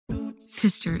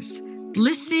Sisters,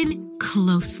 listen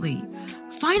closely.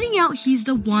 Finding out he's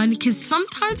the one can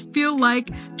sometimes feel like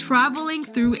traveling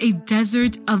through a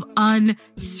desert of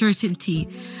uncertainty.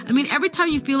 Every time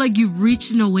you feel like you've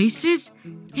reached an oasis,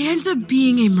 it ends up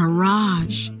being a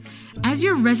mirage. As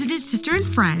your resident sister and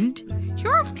friend,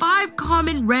 here are 5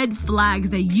 common red flags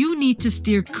that you need to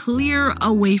steer clear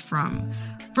away from.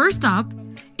 First up,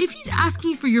 if he's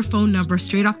asking for your phone number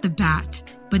straight off the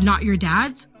bat, but not your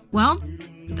dad's, well,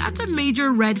 that's a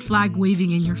major red flag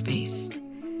waving in your face.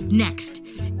 Next,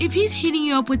 if he's hitting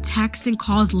you up with texts and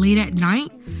calls late at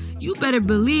night, you better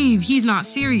believe he's not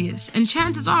serious, and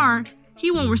chances are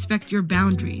he won't respect your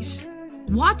boundaries.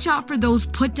 Watch out for those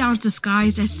put-downs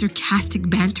disguised as sarcastic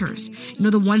banters.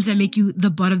 The ones that make you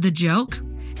the butt of the joke?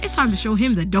 It's time to show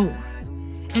him the door.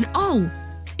 And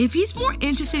if he's more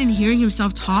interested in hearing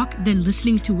himself talk than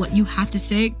listening to what you have to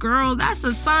say, girl, that's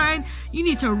a sign you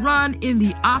need to run in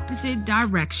the opposite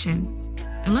direction.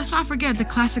 And let's not forget the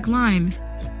classic line,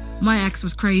 "My ex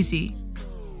was crazy."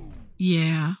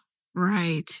 Yeah,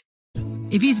 right.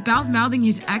 If he's mouthing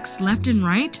his ex left and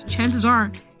right, chances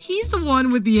are he's the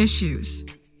one with the issues.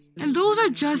 And those are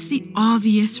just the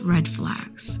obvious red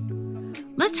flags.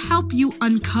 Let's help you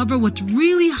uncover what's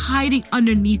really hiding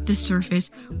underneath the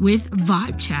surface with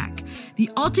Vibe Check,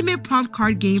 the ultimate prompt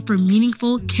card game for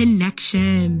meaningful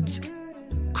connections.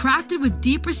 Crafted with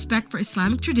deep respect for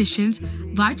Islamic traditions,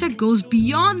 Vibe Check goes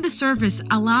beyond the surface,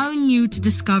 allowing you to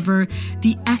discover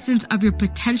the essence of your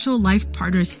potential life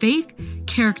partner's faith,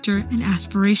 character, and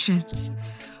aspirations.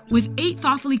 With 8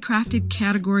 thoughtfully crafted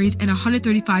categories and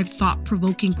 135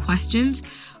 thought-provoking questions,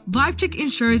 Vibe Check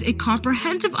ensures a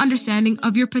comprehensive understanding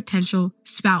of your potential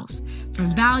spouse,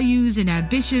 from values and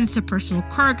ambitions to personal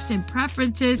quirks and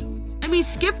preferences.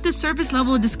 Skip the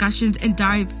surface-level discussions and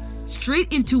dive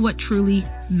straight into what truly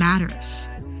matters.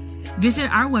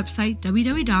 Visit our website,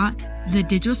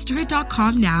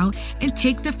 www.thedigitalsisterhood.com now, and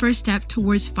take the first step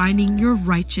towards finding your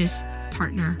righteous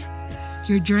partner.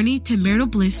 Your journey to marital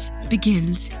bliss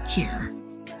begins here.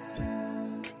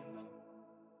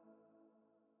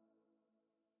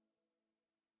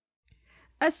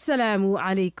 Assalamu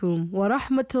alaikum wa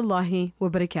rahmatullahi wa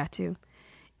barakatuh.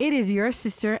 It is your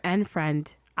sister and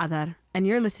friend, Adar, and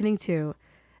you're listening to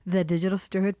the Digital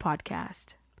Sisterhood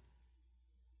Podcast.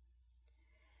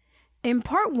 In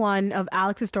part 1 of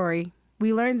Alex's story,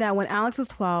 we learned that when Alex was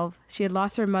 12, she had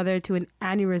lost her mother to an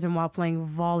aneurysm while playing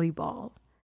volleyball.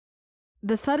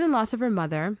 The sudden loss of her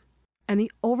mother and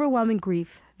the overwhelming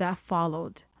grief that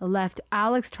followed left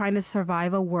Alex trying to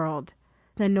survive a world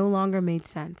that no longer made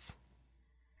sense.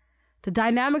 The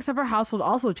dynamics of her household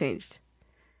also changed.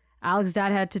 Alex's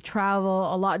dad had to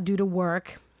travel a lot due to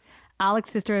work.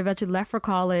 Alex's sister eventually left for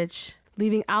college,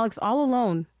 leaving Alex all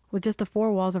alone with just the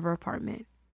 4 walls of her apartment.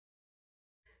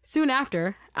 Soon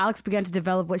after, Alex began to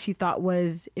develop what she thought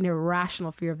was an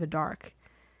irrational fear of the dark.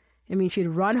 She'd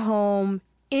run home,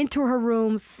 into her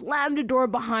room, slam the door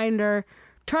behind her,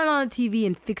 turn on the TV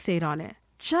and fixate on it,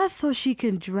 just so she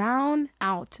can drown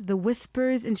out the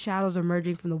whispers and shadows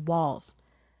emerging from the walls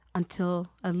until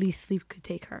at least sleep could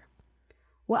take her.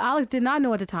 What Alex did not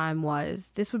know at the time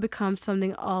was this would become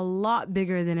something a lot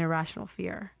bigger than irrational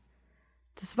fear.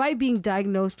 Despite being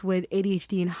diagnosed with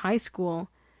ADHD in high school,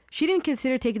 she didn't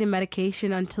consider taking the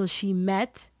medication until she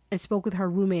met and spoke with her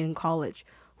roommate in college,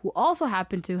 who also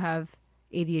happened to have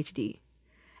ADHD.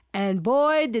 And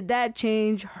boy, did that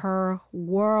change her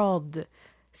world.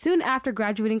 Soon after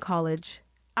graduating college,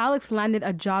 Alex landed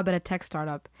a job at a tech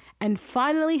startup and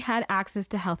finally had access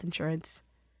to health insurance.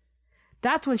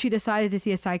 That's when she decided to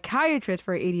see a psychiatrist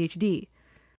for ADHD.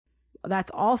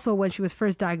 That's also when she was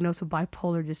first diagnosed with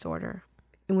bipolar disorder,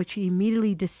 in which she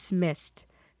immediately dismissed.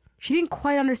 She didn't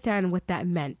quite understand what that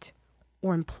meant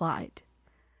or implied.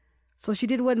 So she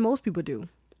did what most people do.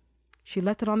 She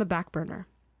left it on the back burner.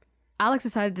 Alex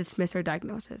decided to dismiss her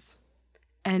diagnosis.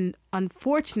 And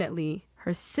unfortunately,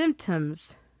 her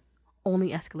symptoms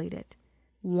only escalated.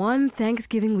 One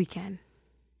Thanksgiving weekend,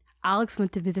 Alex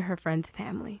went to visit her friend's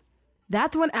family.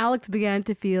 That's when Alex began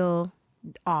to feel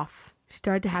off. She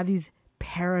started to have these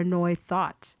paranoid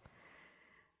thoughts.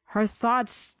 Her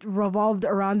thoughts revolved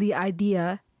around the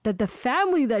idea that the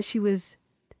family that she was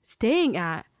staying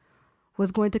at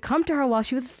was going to come to her while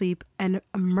she was asleep and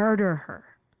murder her.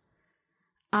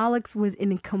 Alex was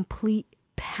in a complete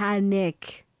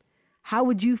panic. How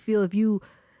would you feel if you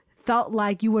felt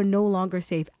like you were no longer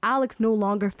safe? Alex no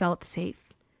longer felt safe.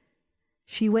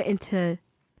 She went into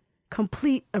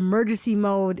complete emergency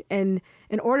mode, and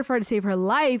in order for her to save her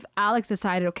life, Alex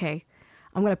decided, okay,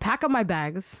 I'm going to pack up my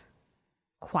bags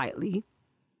quietly.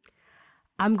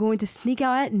 I'm going to sneak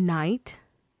out at night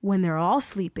when they're all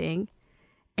sleeping,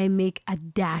 and make a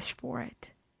dash for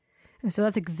it. And so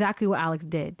that's exactly what Alex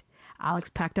did. Alex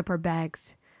packed up her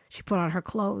bags. She put on her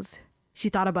clothes. She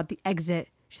thought about the exit.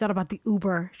 She thought about the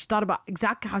Uber. She thought about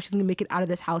exactly how she's going to make it out of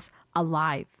this house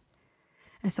alive.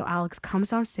 And so Alex comes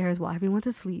downstairs while everyone's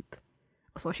asleep.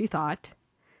 That's what she thought.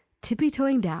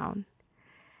 Tippy-toeing down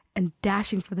and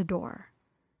dashing for the door.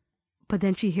 But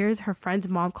then she hears her friend's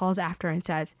mom calls after her and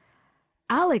says,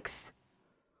 "Alex,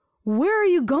 where are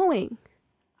you going?"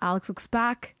 Alex looks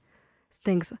back,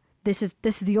 thinks, this is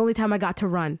the only time I got to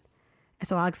run. And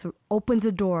so Alex opens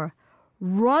the door,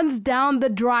 runs down the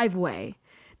driveway,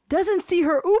 doesn't see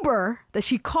her Uber that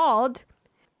she called.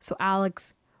 So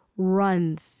Alex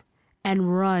runs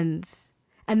and runs.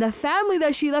 And the family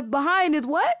that she left behind is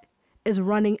what? Is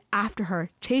running after her,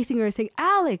 chasing her, saying,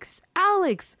 "Alex,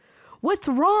 Alex, what's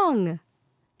wrong?"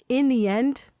 In the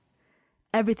end,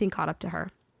 everything caught up to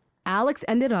her. Alex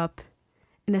ended up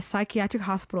in a psychiatric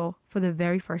hospital for the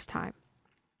very first time.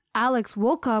 Alex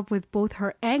woke up with both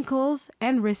her ankles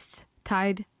and wrists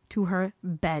tied to her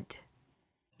bed.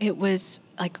 It was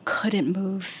like couldn't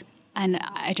move. And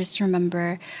I just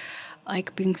remember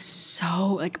like being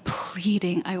so like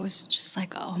pleading. I was just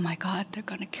like, oh my God, they're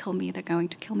going to kill me. They're going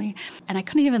to kill me. And I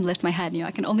couldn't even lift my head. I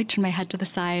can only turn my head to the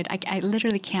side. I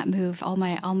literally can't move. All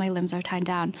my limbs are tied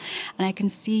down. And I can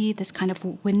see this kind of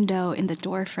window in the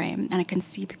door frame, and I can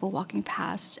see people walking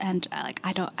past. And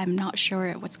I'm not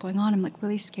sure what's going on. I'm like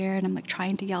really scared. I'm like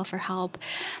trying to yell for help.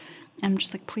 I'm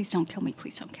just like, please don't kill me.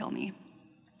 Please don't kill me.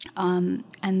 And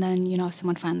then,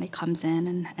 someone finally comes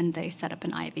in and they set up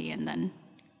an IV, and then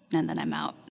I'm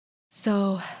out.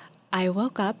 So I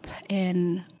woke up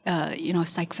in, a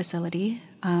psych facility.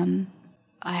 I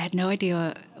had no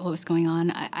idea what was going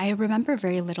on. I remember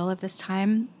very little of this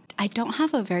time. I don't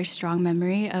have a very strong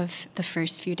memory of the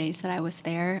first few days that I was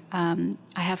there. I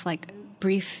have like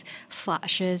brief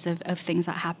flashes of things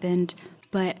that happened.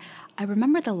 But I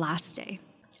remember the last day.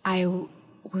 I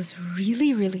was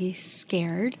really, really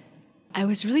scared. I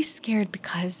was really scared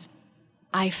because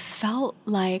I felt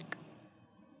like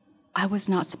I was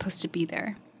not supposed to be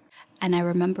there. And I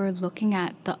remember looking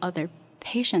at the other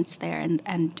patients there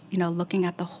and looking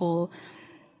at the whole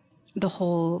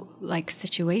like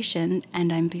situation,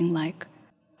 and I'm being like,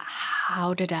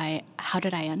 how did I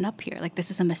end up here? Like,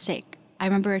 this is a mistake. I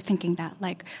remember thinking that,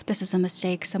 like, this is a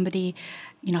mistake. Somebody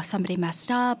messed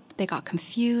up. They got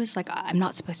confused. Like, I'm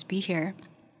not supposed to be here.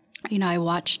 I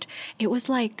watched, it was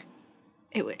like,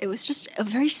 it was just a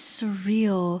very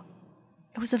surreal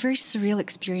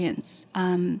experience.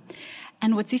 And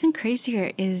what's even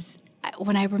crazier is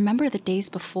when I remember the days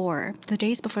before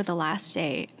the last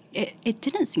day, it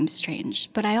didn't seem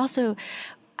strange, but I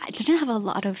didn't have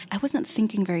I wasn't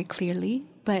thinking very clearly,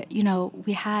 but, there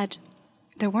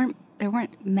weren't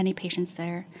many patients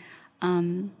there,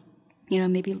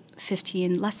 maybe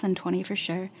 15, less than 20 for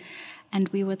sure. And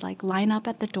we would like line up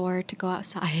at the door to go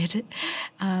outside.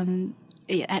 And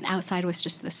outside was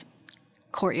just this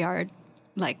courtyard,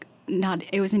 like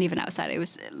it wasn't even outside. It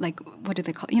was like, what do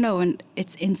they call it? When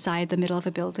it's inside the middle of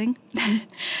a building.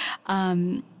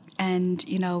 And,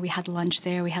 we had lunch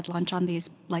there. We had lunch on these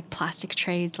like plastic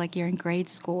trays, like you're in grade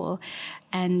school.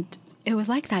 And it was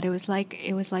like that. It was like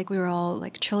we were all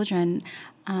like children.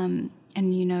 And,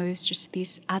 it was just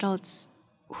these adults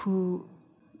who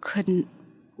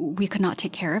we could not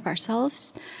take care of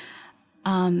ourselves.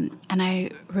 And I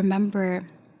remember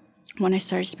when I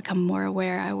started to become more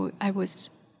aware, I was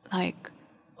like,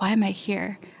 why am I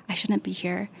here? I shouldn't be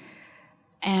here.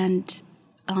 And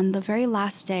on the very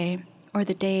last day, or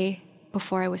the day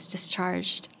before I was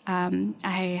discharged,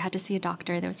 I had to see a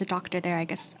doctor. There was a doctor there. I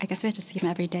guess we had to see him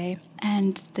every day.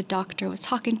 And the doctor was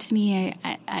talking to me.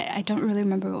 I don't really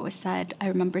remember what was said. I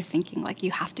remember thinking, like,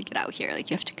 you have to get out here. Like,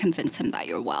 you have to convince him that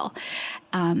you're well,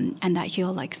 and that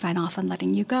he'll, like, sign off on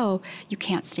letting you go. You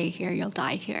can't stay here. You'll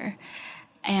die here.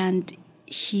 And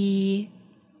he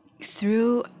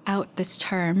threw out this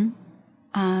term,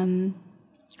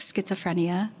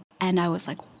 schizophrenia. And I was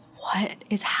like, what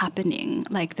is happening?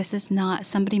 Like, this is not,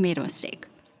 somebody made a mistake.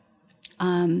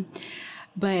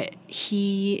 But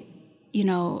he,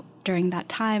 during that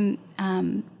time,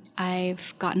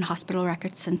 I've gotten hospital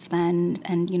records since then.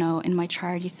 And, in my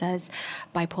chart, he says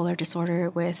bipolar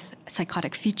disorder with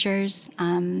psychotic features.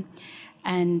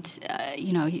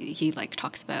 He like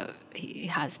talks about, he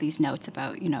has these notes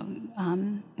about,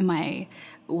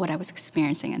 what I was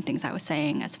experiencing and things I was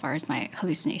saying as far as my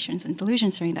hallucinations and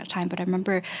delusions during that time. But I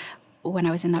remember when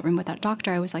I was in that room with that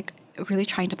doctor, I was like really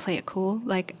trying to play it cool.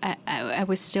 Like I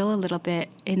was still a little bit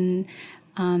in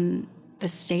the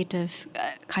state of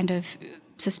kind of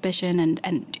suspicion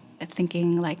and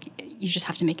thinking like, you just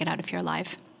have to make it out if you're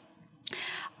alive.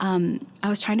 I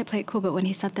was trying to play it cool, but when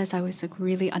he said this, I was like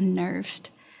really unnerved.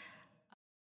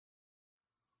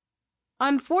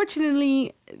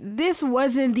 Unfortunately, this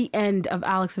wasn't the end of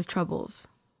Alex's troubles.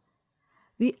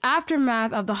 The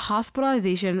aftermath of the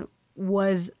hospitalization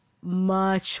was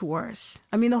much worse.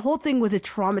 I mean, the whole thing was a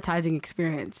traumatizing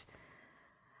experience.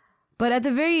 But at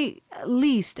the very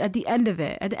least, at the end of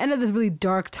it, at the end of this really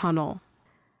dark tunnel,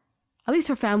 at least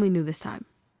her family knew this time.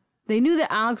 They knew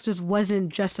that Alex just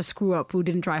wasn't just a screw-up who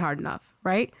didn't try hard enough,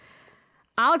 right?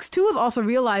 Alex, too, was also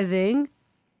realizing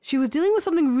she was dealing with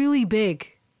something really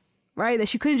big, right? That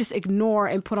she couldn't just ignore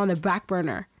and put on the back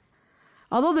burner.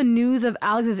 Although the news of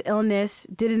Alex's illness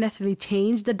didn't necessarily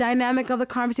change the dynamic of the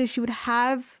conversation she would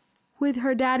have with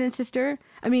her dad and sister.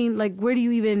 I mean, like, where do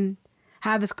you even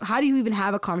have this? How do you even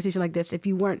have a conversation like this if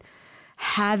you weren't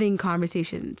having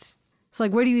conversations? So,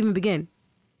 like, where do you even begin?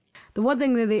 The one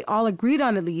thing that they all agreed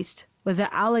on, at least, was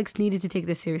that Alex needed to take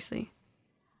this seriously.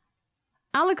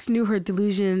 Alex knew her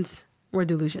delusions were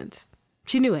delusions.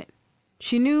 She knew it.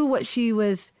 She knew what she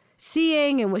was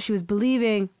seeing and what she was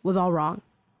believing was all wrong.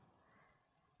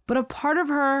 But a part of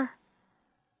her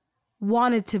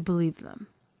wanted to believe them.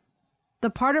 The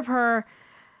part of her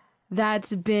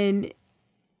that's been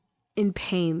in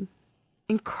pain,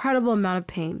 incredible amount of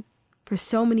pain for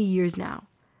so many years now,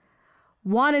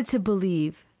 wanted to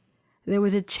believe there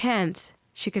was a chance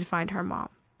she could find her mom,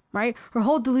 right? Her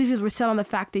whole delusions were set on the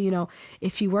fact that, you know,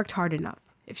 if she worked hard enough,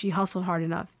 if she hustled hard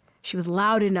enough, she was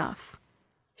loud enough,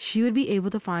 she would be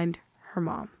able to find her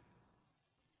mom.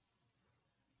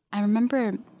 I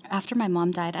remember after my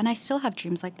mom died, and I still have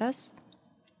dreams like this,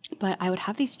 but I would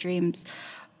have these dreams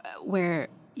where,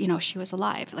 you know, she was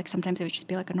alive. Like sometimes it would just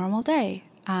be like a normal day.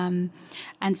 And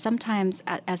sometimes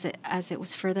as it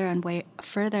was further and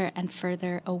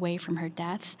further away from her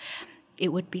death,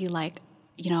 it would be like,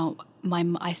 you know,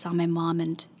 I saw my mom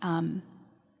and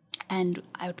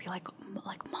I would be like,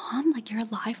 Mom, like, you're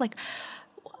alive? Like,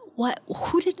 what,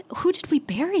 who did we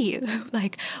bury?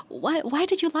 Like, why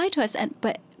did you lie to us?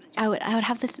 But I would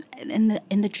have this in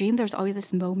the dream. There was always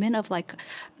this moment of like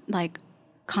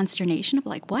consternation of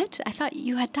like, what? I thought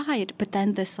you had died. But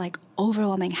then this like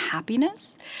overwhelming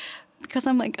happiness because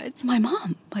I'm like, it's my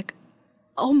mom. Like,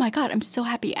 oh my God, I'm so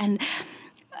happy. And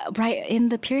right in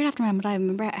the period after my mom died, I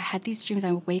remember I had these dreams.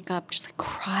 I would wake up just like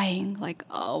crying, like,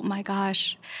 oh my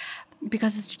gosh,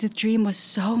 because the dream was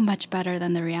so much better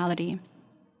than the reality.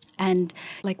 And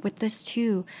like with this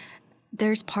too,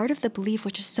 there's part of the belief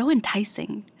which is so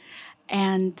enticing,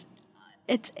 and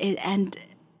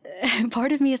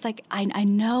part of me is like, I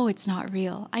know it's not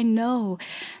real. I know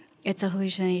it's a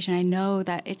hallucination. I know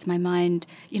that it's my mind,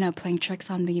 you know, playing tricks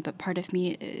on me. But part of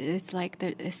me is like,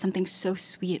 there is something so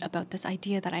sweet about this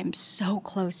idea that I'm so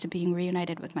close to being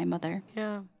reunited with my mother.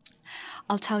 Yeah.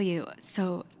 I'll tell you.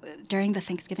 So during the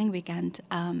Thanksgiving weekend,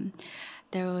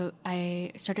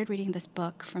 I started reading this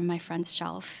book from my friend's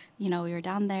shelf. You know, we were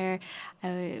down there.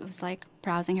 I was like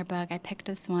browsing her book. I picked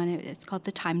this one. It's called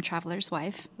The Time Traveler's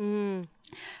Wife. Mm.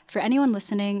 For anyone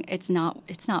listening, it's not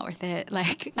worth it.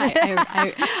 Like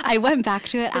I went back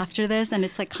to it after this, and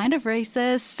it's like kind of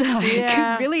racist. Like,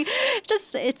 yeah. Really,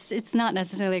 just it's not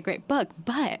necessarily a great book.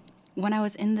 But when I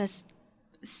was in this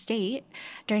state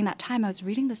during that time, I was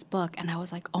reading this book, and I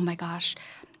was like, oh my gosh.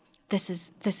 This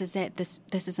is it. This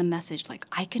is a message. Like,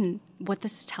 what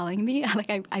this is telling me,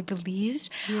 like I believed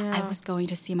I was going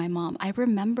to see my mom. I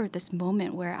remember this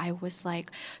moment where I was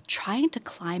like trying to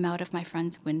climb out of my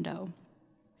friend's window.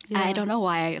 Yeah. I don't know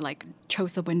why I like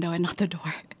chose the window and not the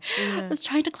door. Yeah. I was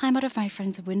trying to climb out of my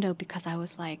friend's window because I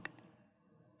was like,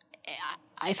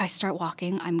 if I start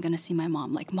walking, I'm gonna see my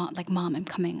mom. Mom, I'm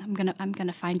coming. I'm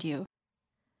gonna find you.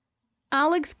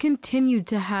 Alex continued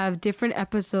to have different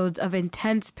episodes of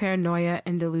intense paranoia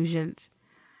and delusions.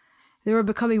 They were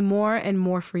becoming more and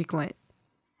more frequent.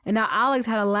 And now Alex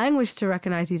had a language to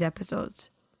recognize these episodes.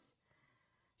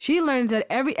 She learns that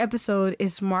every episode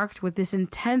is marked with this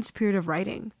intense period of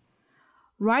writing.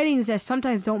 Writings that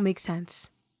sometimes don't make sense.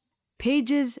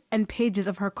 Pages and pages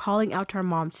of her calling out to her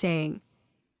mom saying,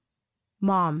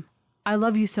 Mom, I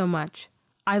love you so much.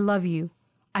 I love you.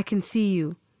 I can see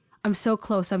you. I'm so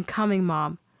close. I'm coming,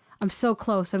 Mom. I'm so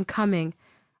close. I'm coming.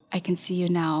 I can see you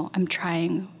now. I'm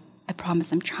trying. I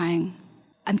promise I'm trying.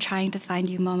 I'm trying to find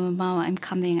you, Mama, Mama. I'm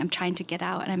coming. I'm trying to get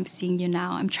out, and I'm seeing you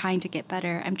now. I'm trying to get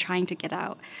better. I'm trying to get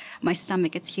out. My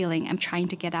stomach, it's healing. I'm trying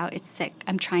to get out. It's sick.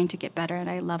 I'm trying to get better, and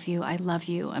I love you. I love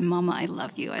you. And Mama, I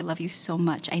love you. I love you so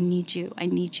much. I need you. I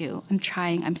need you. I'm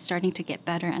trying. I'm starting to get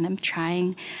better, and I'm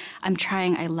trying. I'm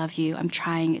trying. I love you. I'm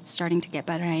trying. It's starting to get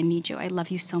better, and I need you. I love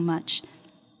you so much.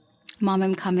 Mom,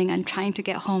 I'm coming. I'm trying to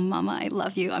get home. Mama, I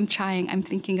love you. I'm trying. I'm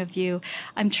thinking of you.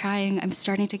 I'm trying. I'm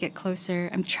starting to get closer.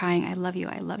 I'm trying. I love you.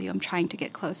 I love you. I'm trying to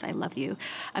get close. I love you.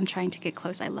 I'm trying to get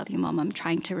close. I love you, Mama. I'm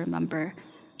trying to remember.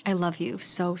 I love you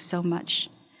so, so much.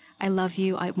 I love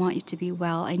you. I want you to be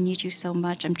well. I need you so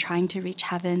much. I'm trying to reach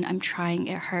heaven. I'm trying.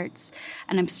 It hurts.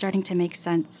 And I'm starting to make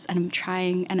sense. And I'm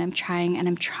trying and I'm trying and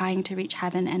I'm trying to reach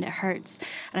heaven and it hurts.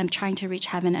 And I'm trying to reach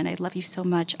heaven and I love you so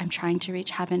much. I'm trying to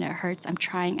reach heaven. It hurts. I'm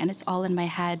trying and it's all in my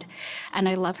head. And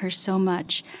I love her so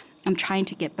much. I'm trying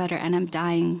to get better and I'm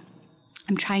dying.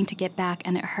 I'm trying to get back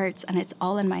and it hurts and it's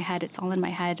all in my head. It's all in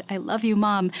my head. I love you,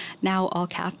 Mom. Now all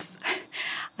caps.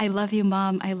 I love you,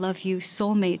 Mom. I love you.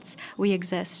 Soulmates, we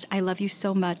exist. I love you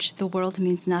so much. The world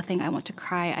means nothing. I want to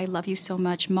cry. I love you so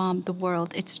much. Mom, the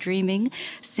world, it's dreaming.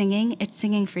 Singing, it's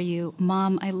singing for you.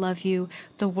 Mom, I love you.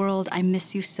 The world, I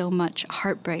miss you so much.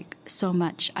 Heartbreak, so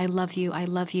much. I love you. I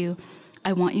love you.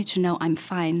 I want you to know I'm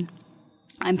fine.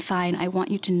 I'm fine. I want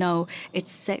you to know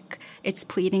it's sick. It's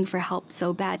pleading for help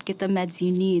so bad. Get the meds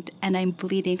you need. And I'm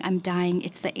bleeding. I'm dying.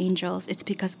 It's the angels. It's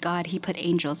because God, he put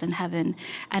angels in heaven.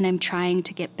 And I'm trying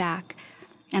to get back.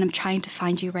 And I'm trying to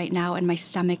find you right now. And my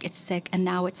stomach, it's sick. And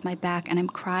now it's my back. And I'm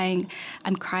crying.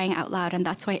 I'm crying out loud. And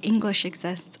that's why English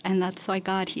exists. And that's why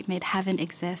God, he made heaven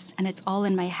exist. And it's all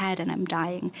in my head. And I'm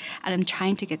dying. And I'm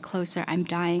trying to get closer. I'm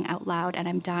dying out loud. And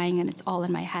I'm dying. And it's all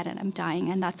in my head. And I'm dying.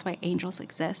 And that's why angels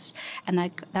exist. And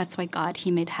that's why God,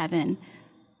 he made heaven.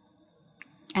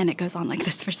 And it goes on like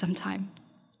this for some time.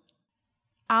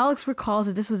 Alex recalls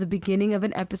that this was the beginning of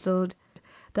an episode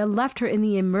that left her in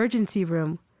the emergency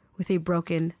room with a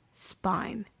broken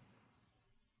spine.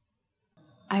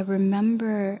 I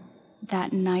remember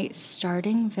that night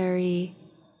starting very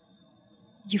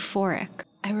euphoric.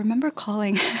 I remember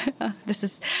calling, this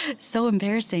is so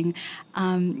embarrassing,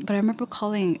 but I remember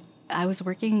calling, I was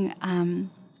working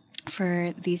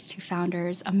for these two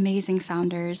founders, amazing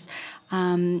founders.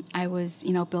 I was,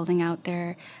 building out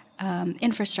their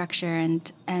infrastructure,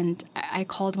 and I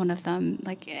called one of them.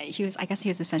 Like I guess he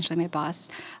was essentially my boss.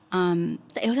 I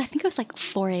think it was like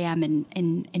 4 a.m.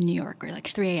 in New York, or like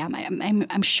 3 a.m.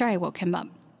 I'm sure I woke him up.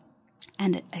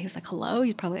 And he was like, hello?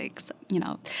 You'd probably like,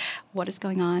 what is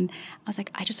going on? I was like,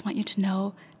 I just want you to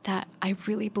know that I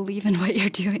really believe in what you're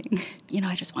doing.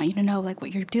 I just want you to know like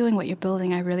what you're doing, what you're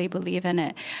building. I really believe in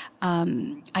it.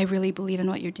 I really believe in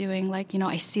what you're doing. Like,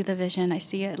 I see the vision. I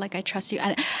see it. Like, I trust you.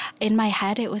 And in my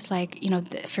head, it was like,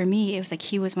 for me, it was like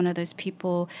he was one of those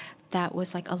people that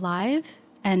was like alive.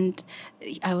 And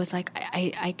I was like,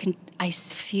 I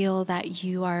feel that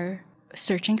you are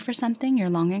searching for something, you're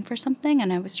longing for something,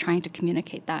 and I was trying to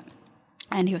communicate that.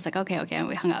 And he was like, okay, and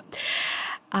we hung up.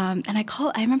 And I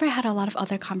remember I had a lot of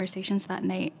other conversations that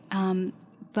night,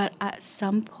 but at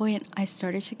some point I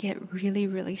started to get really,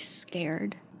 really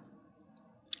scared.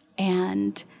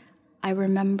 And I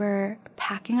remember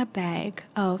packing a bag.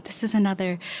 Oh, this is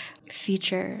another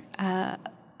feature.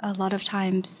 A lot of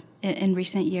times in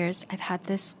recent years, I've had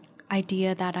this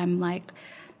idea that I'm like,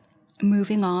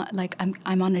 moving on, like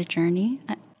I'm on a journey,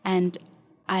 and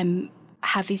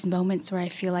have these moments where I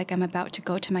feel like I'm about to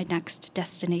go to my next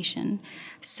destination.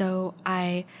 So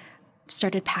I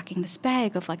started packing this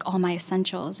bag of like all my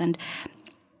essentials, and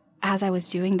as I was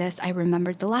doing this, I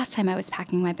remembered the last time I was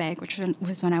packing my bag, which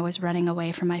was when I was running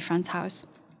away from my friend's house.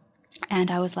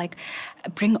 And I was like,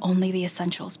 bring only the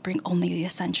essentials,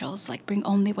 like bring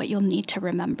only what you'll need to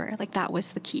remember. Like that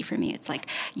was the key for me. It's like,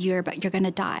 you're going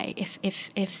to die if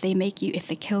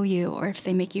they kill you, or if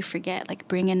they make you forget, like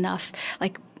bring enough,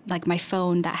 like my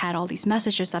phone that had all these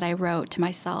messages that I wrote to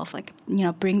myself, like,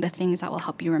 bring the things that will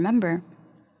help you remember.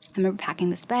 I remember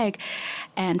packing this bag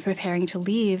and preparing to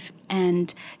leave,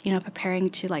 and,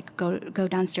 preparing to like go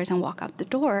downstairs and walk out the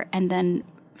door, and then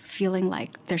feeling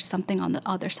like there's something on the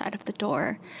other side of the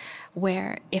door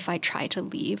where if I try to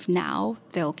leave now,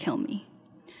 they'll kill me.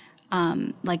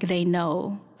 Like they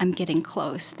know I'm getting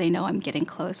close. They know I'm getting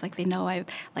close. Like they know I'm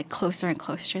like closer and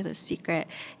closer to the secret.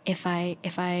 If I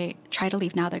try to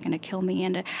leave now, they're going to kill me.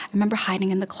 And I remember hiding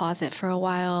in the closet for a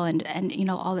while, and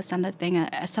all this other thing.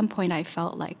 At some point I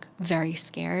felt like very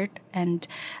scared, and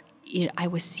I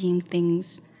was seeing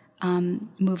things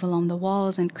move along the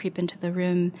walls and creep into the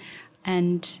room.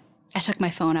 And I took my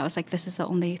phone. I was like, this is the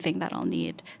only thing that I'll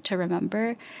need to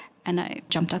remember. And I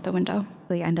jumped out the window.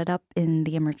 I ended up in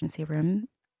the emergency room,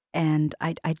 and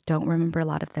I don't remember a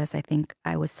lot of this. I think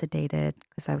I was sedated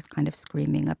because I was kind of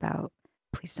screaming about,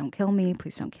 please don't kill me,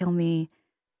 please don't kill me.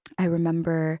 I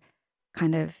remember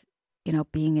kind of,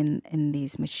 being in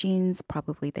these machines.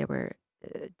 Probably they were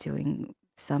doing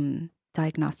some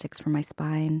diagnostics for my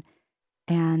spine.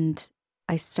 And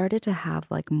I started to have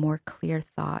like more clear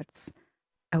thoughts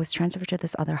I was transferred to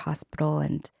this other hospital,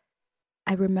 and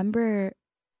I remember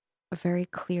very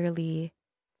clearly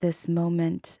this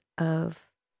moment of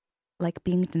like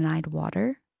being denied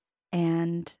water.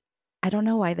 And I don't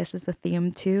know why this is a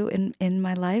theme too in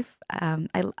my life.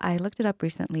 I looked it up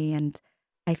recently, and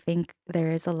I think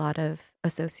there is a lot of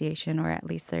association, or at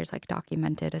least there's like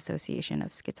documented association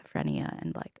of schizophrenia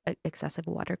and like excessive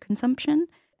water consumption.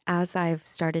 As I've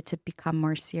started to become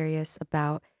more serious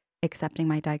about accepting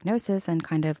my diagnosis and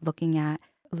kind of looking at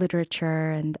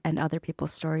literature and other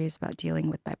people's stories about dealing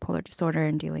with bipolar disorder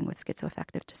and dealing with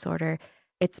schizoaffective disorder,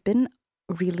 it's been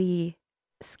really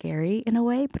scary in a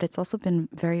way, but it's also been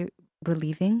very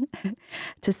relieving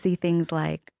to see things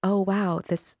like, oh, wow,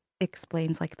 this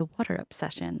explains like the water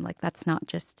obsession. Like that's not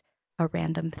just a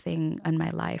random thing in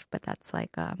my life, but that's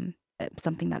like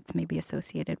something that's maybe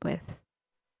associated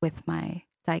with my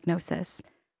diagnosis.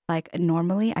 Like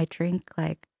normally I drink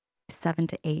like 7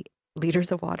 to 8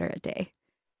 liters of water a day.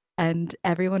 And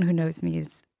everyone who knows me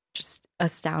is just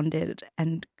astounded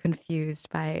and confused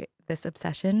by this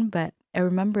obsession. But I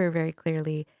remember very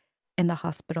clearly in the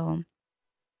hospital,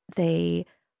 they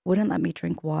wouldn't let me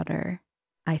drink water.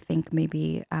 I think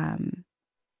maybe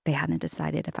they hadn't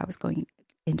decided if I was going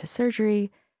into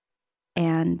surgery.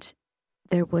 And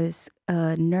there was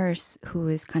a nurse who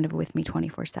was kind of with me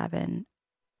 24/7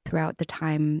 throughout the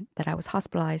time that I was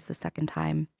hospitalized the second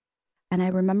time. And I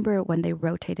remember when they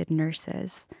rotated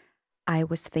nurses, I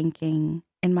was thinking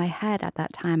in my head at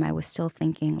that time, I was still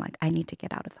thinking like, I need to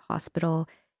get out of the hospital.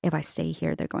 If I stay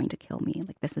here, they're going to kill me.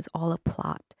 Like this is all a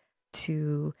plot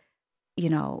to, you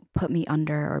know, put me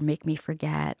under or make me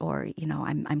forget, or, you know,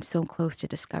 I'm so close to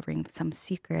discovering some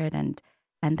secret and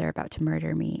they're about to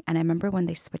murder me. And I remember when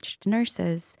they switched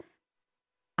nurses,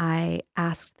 I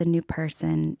asked the new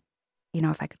person, you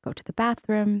know, if I could go to the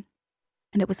bathroom,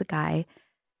 and it was a guy.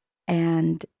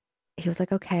 And he was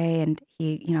like, okay. And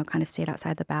he, you know, kind of stayed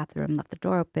outside the bathroom, left the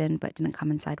door open, but didn't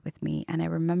come inside with me. And I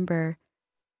remember,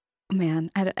 man,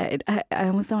 I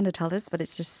almost don't want to tell this, but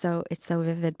it's so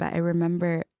vivid. But I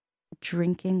remember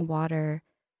drinking water.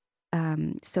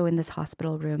 So in this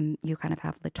hospital room, you kind of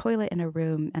have the toilet in a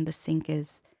room, and the sink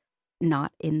is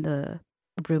not in the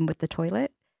room with the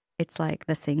toilet. It's like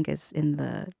the sink is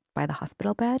by the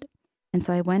hospital bed. And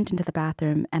so I went into the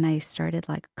bathroom and I started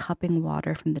like cupping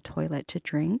water from the toilet to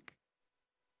drink.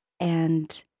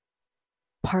 And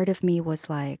part of me was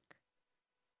like,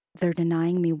 they're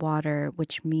denying me water,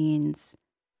 which means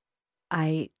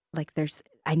I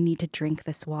need to drink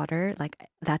this water. Like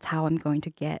that's how I'm going to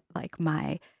get like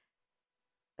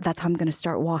that's how I'm going to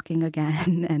start walking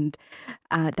again. And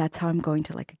that's how I'm going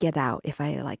to like get out. If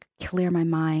I like clear my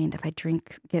mind, if I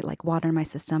get like water in my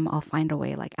system, I'll find a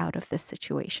way like out of this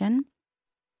situation.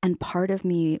 And part of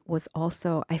me was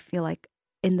also, I feel like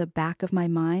in the back of my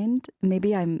mind,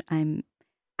 maybe I'm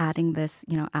adding this,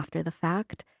 you know, after the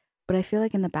fact, but I feel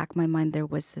like in the back of my mind, there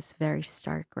was this very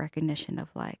stark recognition of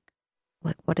like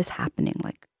what is happening?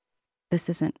 Like, this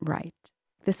isn't right.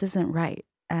 This isn't right.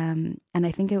 And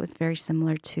I think it was very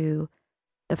similar to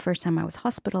the first time I was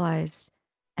hospitalized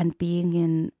and being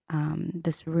in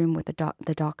this room with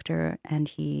the doctor, and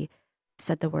he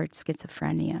said the word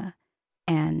schizophrenia.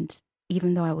 And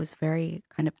even though I was very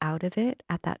kind of out of it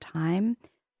at that time,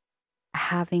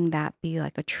 having that be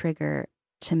like a trigger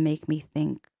to make me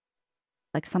think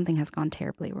like something has gone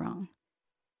terribly wrong.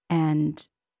 And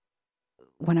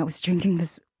when I was drinking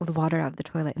this water out of the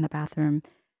toilet in the bathroom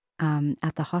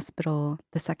at the hospital,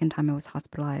 the second time I was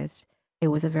hospitalized, it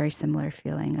was a very similar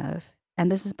feeling of,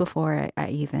 and this is before I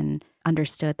even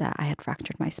understood that I had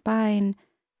fractured my spine,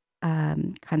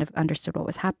 kind of understood what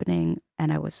was happening.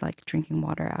 And I was like drinking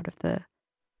water out of the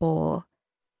bowl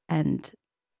and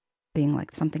being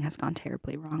like, something has gone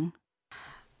terribly wrong.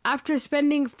 After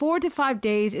spending 4 to 5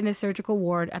 days in a surgical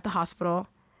ward at the hospital,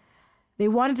 they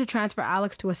wanted to transfer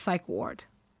Alex to a psych ward.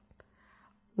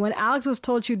 When Alex was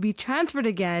told she would be transferred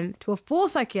again to a full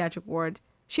psychiatric ward,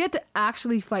 she had to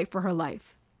actually fight for her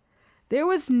life. There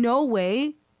was no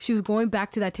way she was going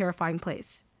back to that terrifying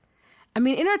place. I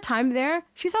mean, in her time there,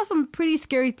 she saw some pretty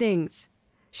scary things.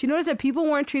 She noticed that people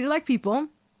weren't treated like people,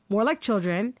 more like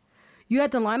children. You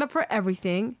had to line up for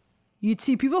everything. You'd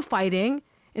see people fighting,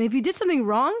 and if you did something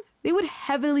wrong, they would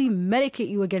heavily medicate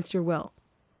you against your will.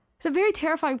 It's a very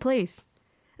terrifying place,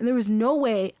 and there was no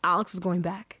way Alex was going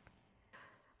back.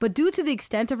 But due to the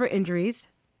extent of her injuries,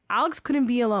 Alex couldn't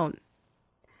be alone.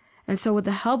 And so with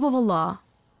the help of Allah,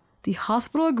 the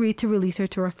hospital agreed to release her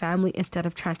to her family instead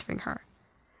of transferring her.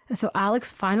 And so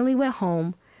Alex finally went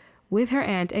home with her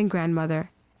aunt and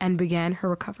grandmother and began her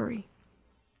recovery.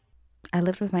 I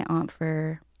lived with my aunt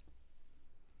for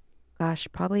gosh,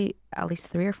 probably at least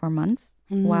 3 or 4 months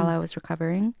while I was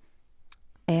recovering.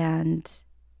 And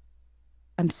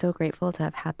I'm so grateful to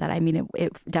have had that. I mean,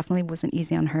 it definitely wasn't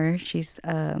easy on her. She's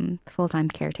full-time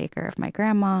caretaker of my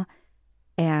grandma.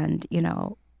 And, you know,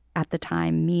 at the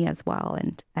time, me as well.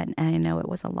 And I know it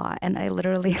was a lot. And I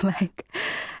literally like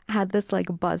had this like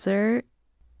buzzer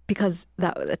because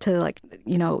that to like,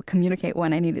 you know, communicate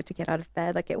when I needed to get out of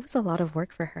bed. Like it was a lot of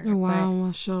work for her. Oh, wow, but,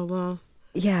 mashallah.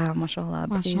 yeah, mashallah.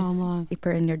 Mashallah. Please keep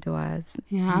her in your du'as.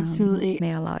 Yeah, absolutely.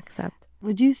 May Allah accept.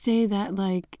 Would you say that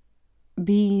like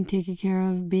being taken care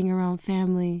of, being around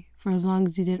family for as long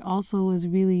as you did also was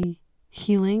really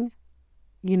healing?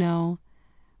 You know,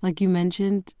 like you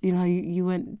mentioned, you know, you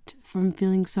went from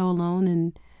feeling so alone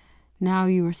and now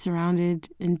you were surrounded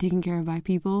and taken care of by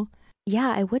people. Yeah,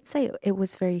 I would say it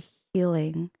was very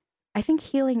healing. I think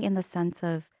healing in the sense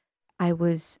of I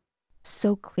was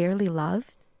so clearly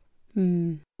loved.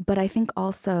 But I think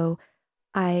also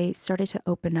I started to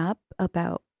open up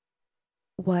about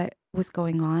what was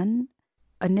going on.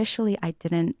 Initially, I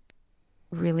didn't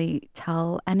really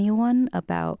tell anyone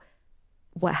about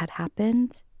what had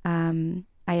happened.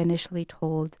 I initially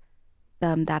told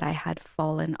them that I had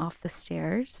fallen off the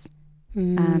stairs.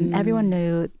 Everyone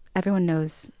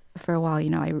knows for a while, you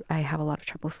know, I have a lot of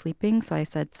trouble sleeping. So I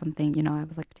said something, you know, I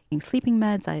was like taking sleeping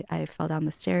meds. I fell down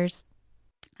the stairs.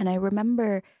 And I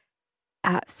remember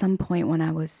at some point when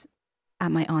I was at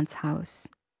my aunt's house,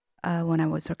 when I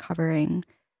was recovering,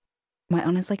 my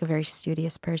aunt is like a very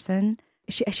studious person.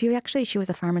 She was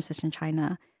a pharmacist in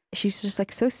China. She's just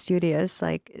like so studious,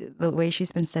 like the way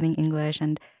she's been studying English.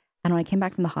 And when I came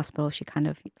back from the hospital, she kind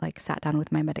of like sat down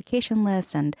with my medication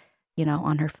list and, you know,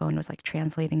 on her phone was like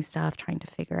translating stuff, trying to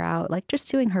figure out, like just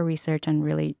doing her research and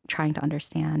really trying to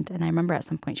understand. And I remember at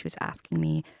some point she was asking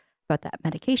me about the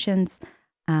medications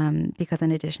because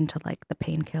in addition to like the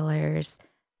painkillers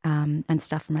and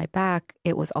stuff for my back,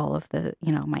 it was all of the,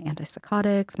 you know, my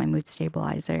antipsychotics, my mood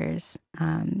stabilizers.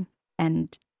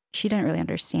 And she didn't really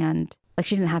understand, like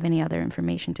she didn't have any other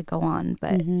information to go on,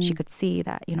 but she could see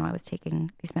that, you know, I was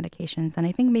taking these medications. And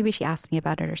I think maybe she asked me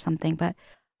about it or something, but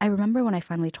I remember when I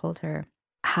finally told her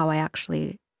how I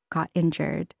actually got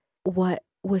injured, what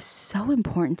was so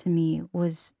important to me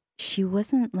was she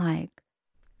wasn't like,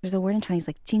 there's a word in Chinese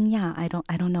like 惊讶, I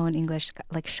don't know in English,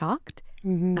 like shocked.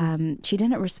 She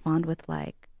didn't respond with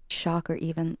like shock or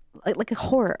even like a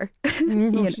horror,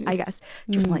 you know, I guess.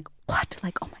 She was like, what?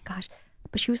 Like, oh my gosh.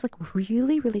 But she was like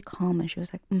really, really calm and she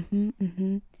was like,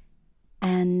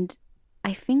 And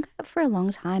I think for a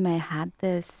long time I had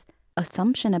this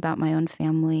assumption about my own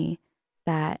family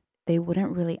that they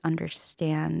wouldn't really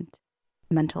understand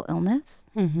mental illness.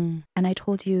 And I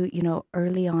told you, you know,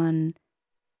 early on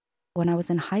when I was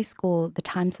in high school, the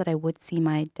times that I would see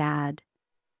my dad,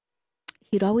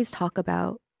 he'd always talk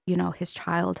about, you know, his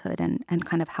childhood and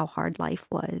kind of how hard life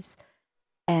was.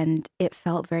 And it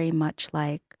felt very much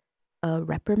like a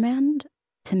reprimand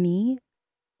to me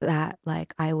that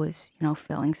like I was, you know,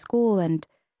 failing school and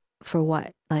for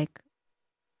what, like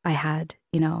I had,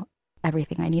 you know,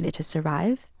 everything I needed to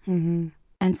survive.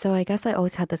 And so I guess I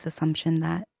always had this assumption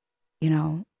that, you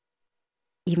know,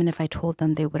 even if I told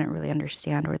them, they wouldn't really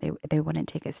understand or they wouldn't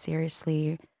take it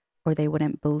seriously or they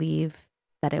wouldn't believe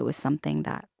that it was something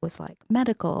that was like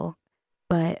medical.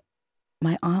 But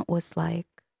my aunt was like,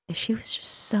 she was just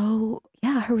so,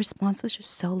 her response was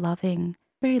just so loving,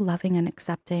 very loving and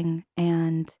accepting.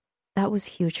 And that was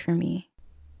huge for me.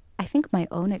 I think my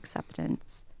own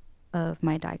acceptance of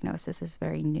my diagnosis is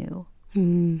very new.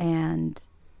 And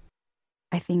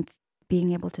I think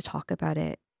being able to talk about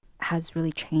it has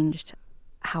really changed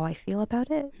how I feel about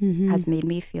it, has made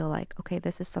me feel like, okay,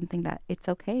 this is something that it's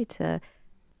okay to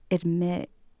admit,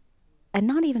 and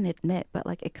not even admit, but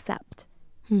like accept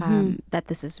that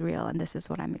this is real and this is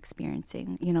what I'm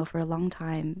experiencing. You know, for a long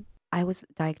time, I was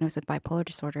diagnosed with bipolar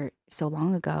disorder so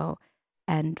long ago.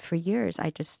 And for years, I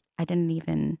just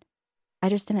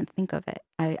didn't think of it.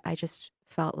 I just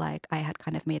felt like I had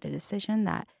kind of made a decision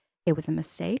that it was a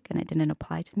mistake and it didn't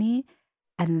apply to me.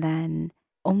 And then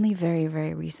only very,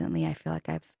 very recently, I feel like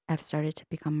I've started to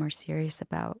become more serious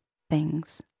about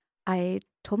things. I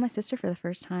told my sister for the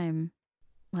first time,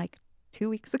 like 2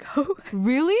 weeks ago.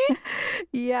 Really?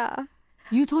 Yeah.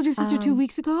 You told your sister 2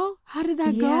 weeks ago? How did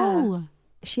that go?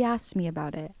 She asked me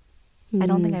about it. I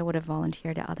don't think I would have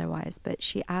volunteered it otherwise, but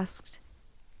she asked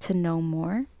to know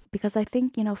more because I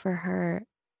think, you know, for her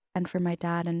and for my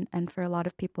dad and for a lot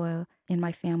of people in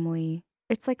my family,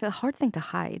 it's like a hard thing to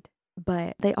hide.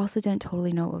 But they also didn't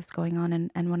totally know what was going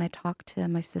on. And when I talked to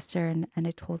my sister and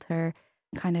I told her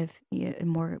kind of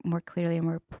more clearly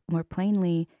and more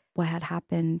plainly what had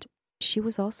happened, she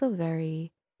was also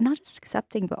very not just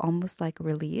accepting, but almost like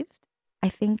relieved. I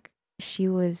think she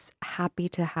was happy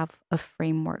to have a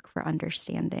framework for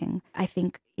understanding. I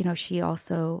think, she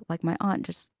also, like my aunt,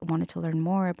 just wanted to learn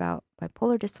more about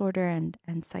bipolar disorder and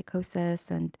psychosis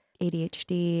and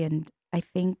ADHD. And I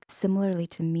think similarly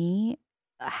to me,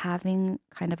 having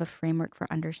kind of a framework for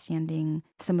understanding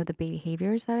some of the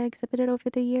behaviors that I exhibited over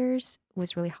the years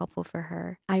was really helpful for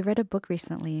her. I read a book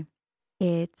recently.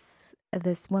 It's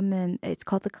this woman, it's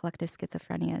called The Collective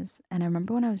Schizophrenias. And I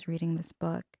remember when I was reading this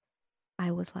book,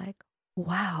 I was like,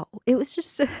 wow, it was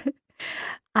just,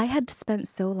 I had spent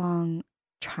so long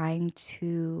trying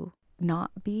to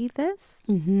not be this.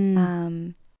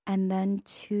 And then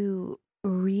to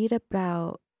read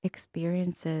about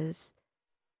experiences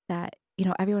that,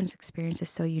 everyone's experience is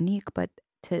so unique, but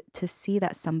to see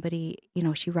that somebody,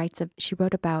 she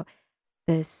wrote about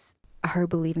this, her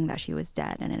believing that she was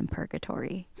dead and in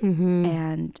purgatory.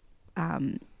 And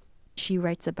she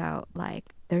writes about,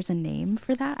 like, there's a name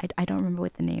for that. I don't remember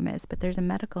what the name is, but there's a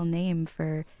medical name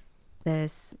for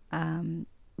this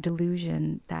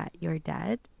delusion that you're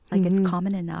dead. Like, it's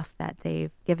common enough that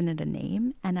they've given it a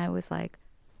name. And I was like,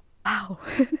 wow.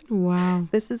 Wow.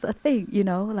 This is a thing,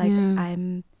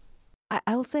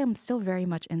 I will say I'm still very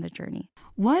much in the journey.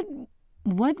 What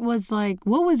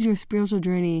was your spiritual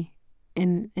journey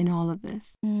in all of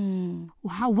this?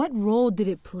 What role did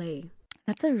it play?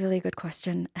 That's a really good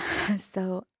question.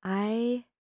 So I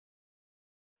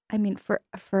mean, for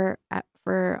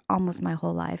almost my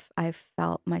whole life, I've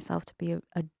felt myself to be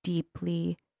a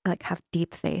deeply, have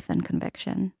deep faith and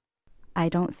conviction. I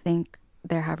don't think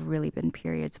there have really been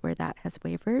periods where that has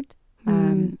wavered.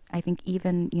 I think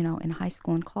even, in high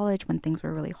school and college when things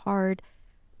were really hard,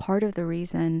 part of the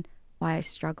reason why I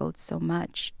struggled so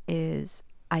much is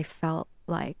I felt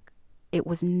like it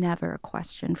was never a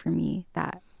question for me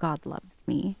that God loved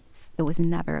me. It was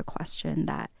never a question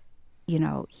that,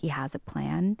 he has a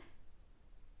plan.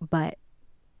 But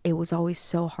it was always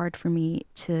so hard for me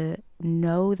to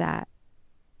know that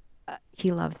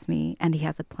he loves me and he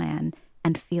has a plan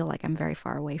and feel like I'm very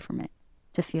far away from it,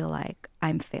 to feel like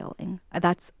I'm failing.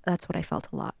 That's what I felt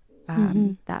a lot,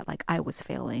 that like I was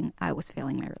failing my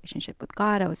relationship with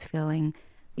God. I was failing,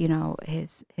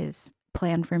 his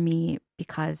plan for me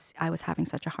because I was having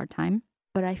such a hard time.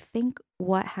 But I think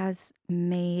what has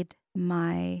made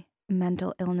my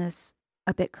mental illness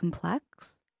a bit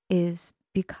complex is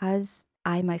because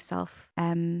I myself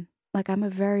am, I'm a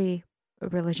very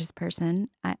religious person.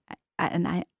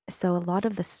 So a lot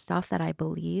of the stuff that I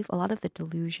believe, a lot of the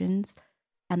delusions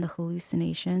and the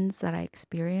hallucinations that I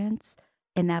experience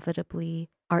inevitably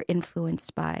are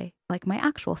influenced by my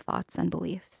actual thoughts and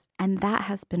beliefs. And that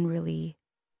has been really,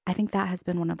 I think that has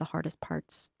been one of the hardest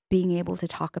parts, being able to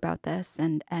talk about this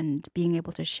and being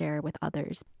able to share with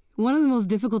others. One of the most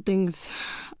difficult things,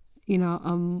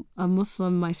 a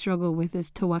Muslim might struggle with is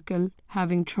tawakkul,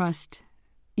 having trust,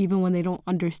 even when they don't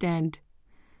understand,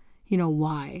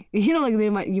 why.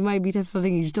 You might be testing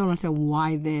something, you just don't understand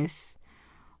why this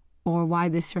or why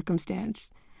this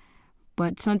circumstance.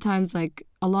 But sometimes,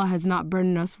 Allah has not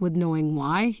burdened us with knowing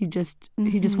why. He just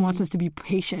wants us to be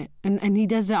patient. And he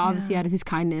does that obviously out of his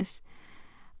kindness.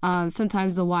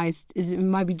 Sometimes the why it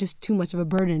might be just too much of a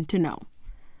burden to know.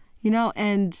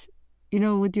 And,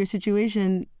 with your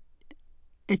situation,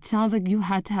 it sounds like you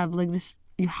had to have this,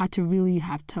 you had to really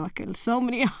have tawakkul. So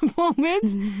many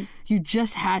moments,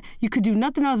 you could do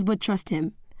nothing else but trust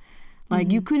him.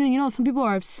 You couldn't, some people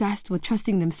are obsessed with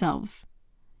trusting themselves.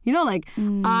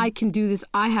 I can do this.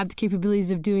 I have the capabilities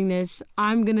of doing this.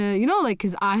 I'm gonna,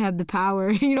 because I have the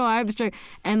power, I have the strength.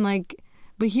 And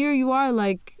but here you are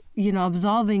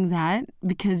absolving that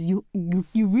because you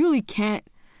really can't,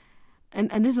 and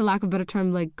this is a lack of a better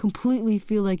term, completely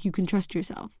feel like you can trust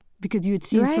yourself because you had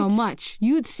seen so much.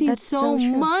 You had seen so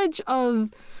much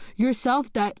of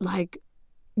yourself that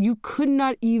you could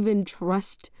not even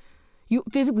trust. You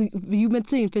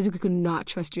mentally and physically could not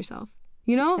trust yourself.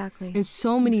 Exactly. In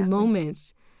so many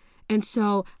moments. And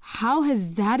so how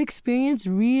has that experience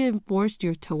reinforced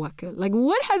your tawakkul?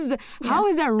 How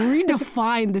has that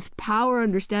redefined this power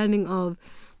understanding of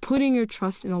putting your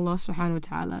trust in Allah subhanahu wa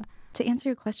ta'ala? To answer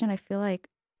your question, I feel like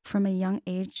from a young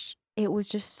age, it was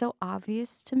just so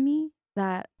obvious to me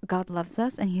that God loves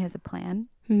us and he has a plan.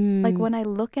 When I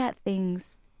look at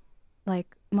things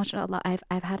mashallah,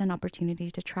 I've had an opportunity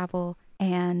to travel,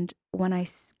 and when I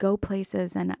go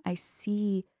places and I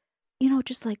see,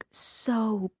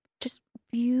 just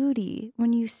beauty,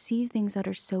 when you see things that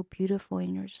are so beautiful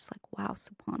and you're just wow,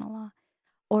 subhanallah.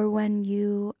 Or when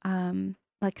you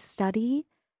study,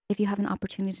 if you have an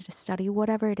opportunity to study,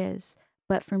 whatever it is.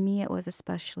 But for me, it was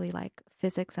especially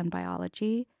physics and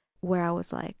biology. where I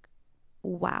was like,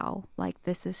 wow, like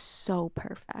this is so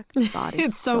perfect. God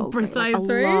is It's so great. precise, like,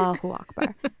 right? Allahu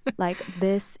Akbar. Like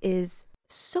this is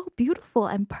so beautiful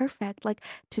and perfect. Like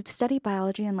to study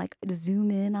biology and like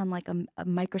zoom in on like a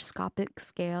microscopic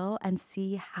scale and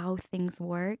see how things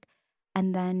work,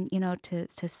 and then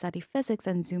to study physics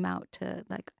and zoom out to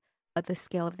like the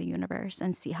scale of the universe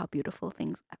and see how beautifully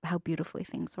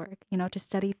things work. To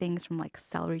study things from like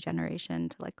cell regeneration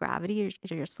to like gravity,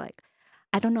 you're just like,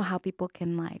 I don't know how people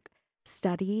can like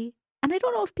study, and I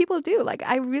don't know if people do. Like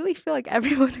I really feel like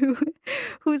everyone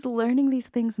who's learning these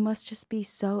things must just be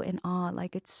so in awe.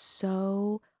 Like it's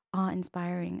so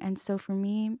awe-inspiring. And so for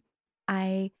me,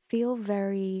 I feel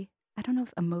very, I don't know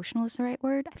if emotional is the right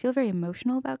word. I feel very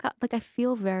emotional about God. Like I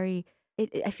feel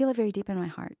I feel it very deep in my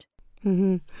heart.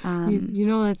 Mm-hmm. You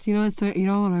know what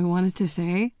I wanted to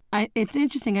say. It's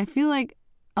interesting. I feel like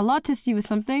Allah tested you with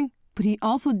something, but He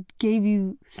also gave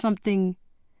you something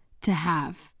to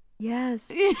have.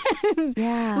 Yes.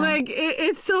 Yeah. Like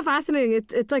it's so fascinating.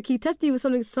 It's like He tested you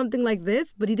with something like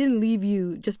this, but He didn't leave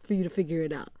you just for you to figure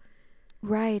it out.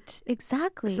 Right.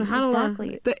 Exactly. So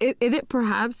exactly. Is it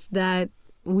perhaps that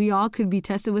we all could be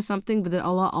tested with something, but that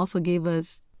Allah also gave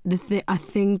us a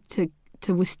thing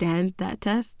to withstand that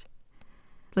test?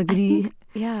 Like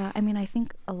yeah. I mean, I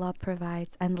think Allah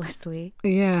provides endlessly.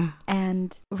 Yeah.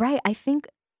 And right, I think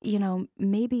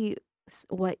maybe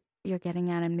what you're getting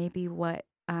at, and maybe what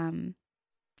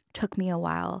took me a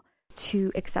while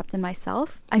to accept in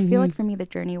myself. I feel like for me the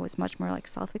journey was much more like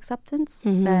self-acceptance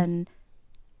than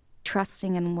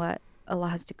trusting in what Allah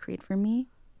has decreed for me.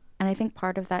 And I think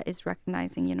part of that is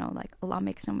recognizing, like Allah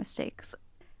makes no mistakes.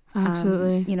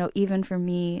 Absolutely. Even for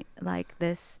me, like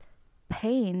this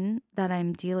pain that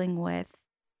I'm dealing with,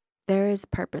 there is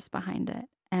purpose behind it.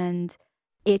 And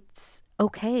it's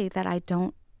okay that I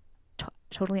don't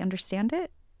totally understand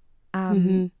it.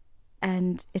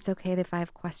 And it's okay if I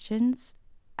have questions.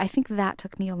 I think that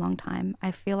took me a long time.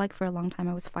 I feel like for a long time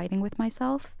I was fighting with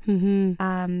myself, or,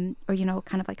 kind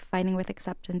of like fighting with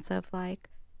acceptance of like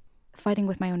fighting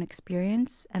with my own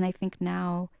experience. And I think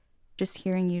now just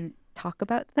hearing you talk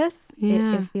about this,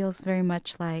 it feels very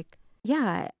much like,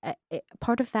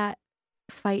 part of that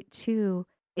fight too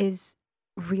is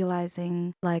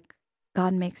realizing like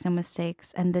God makes no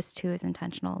mistakes, and this too is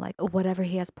intentional. Like whatever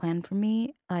He has planned for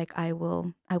me, like I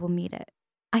will meet it.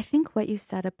 I think what you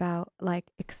said about like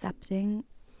accepting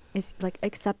is like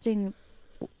accepting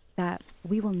that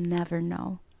we will never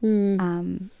know,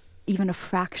 even a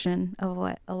fraction of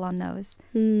what Allah knows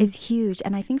is huge.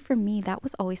 And I think for me, that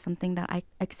was always something that I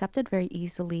accepted very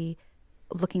easily,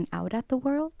 looking out at the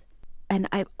world. And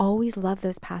I've always loved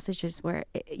those passages where,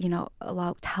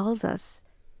 Allah tells us,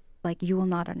 like, you will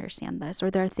not understand this, or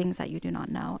there are things that you do not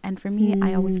know. And for me,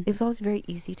 it was always very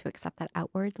easy to accept that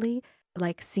outwardly,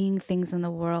 like seeing things in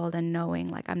the world and knowing,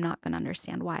 like, I'm not going to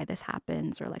understand why this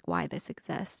happens or like why this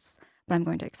exists, but I'm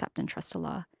going to accept and trust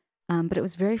Allah. But it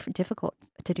was very difficult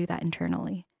to do that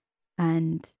internally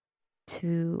and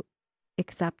to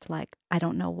accept, like, I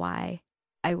don't know why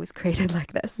I was created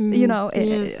like this, and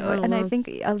I think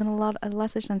in a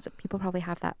lesser sense that people probably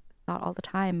have that thought all the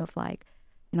time of like,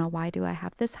 why do I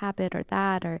have this habit or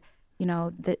that, or,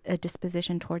 a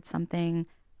disposition towards something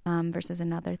versus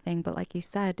another thing. But like you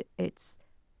said, it's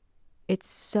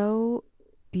so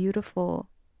beautiful,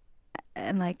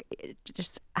 and like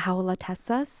just how Allah tests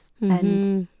us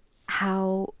and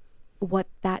how what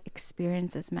that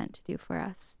experience is meant to do for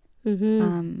us.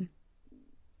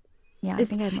 I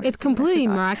think it's completely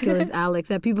miraculous, Alex,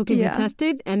 that people can be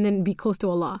tested and then be close to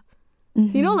Allah.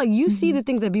 Like you see the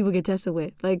things that people get tested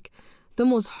with, like the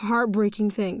most heartbreaking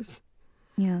things.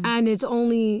 Yeah. And it's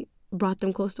only brought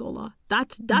them close to Allah.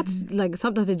 That's like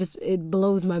sometimes it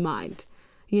blows my mind,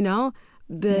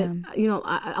 But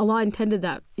Allah intended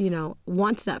that,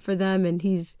 wants that for them, and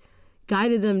He's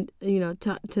guided them,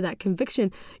 to that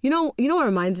conviction. What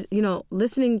reminds,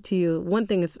 listening to you, one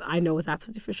thing I know is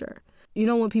absolutely for sure.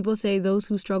 When people say those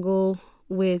who struggle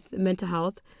with mental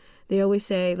health, they always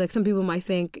say, like, some people might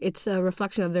think it's a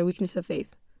reflection of their weakness of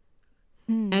faith.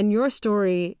 And your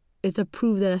story is a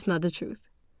proof that that's not the truth.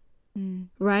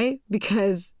 Right?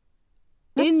 Because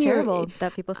that's terrible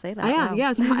that people say that. Yeah,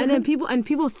 yeah. So, and then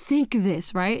people think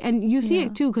this, right? And you see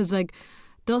it too, because like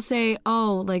they'll say,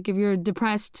 oh, like if you're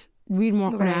depressed, read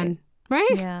more Quran,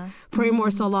 right? Yeah. Pray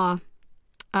more Salah,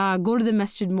 go to the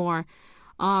masjid more.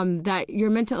 That your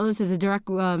mental illness is a direct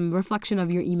reflection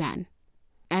of your iman.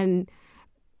 And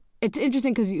it's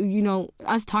interesting because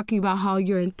us talking about how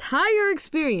your entire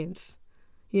experience,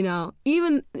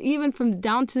 even from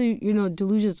down to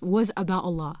delusions, was about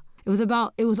Allah.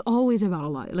 It was always about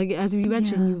Allah. Like as you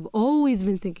mentioned, you've always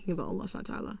been thinking about Allah subhanahu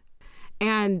wa ta'ala.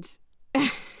 And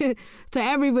to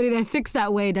everybody that thinks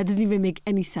that way, that doesn't even make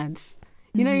any sense.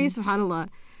 You know what I mean? SubhanAllah.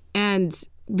 And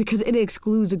because it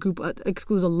excludes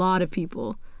a lot of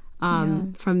people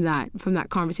from that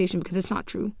conversation, because it's not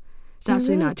true. It's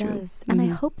absolutely really not true. Does. And I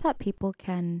hope that people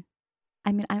can,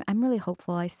 I mean, I'm really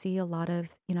hopeful. I see a lot of,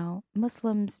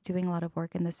 Muslims doing a lot of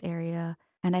work in this area.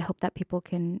 And I hope that people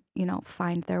can,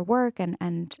 find their work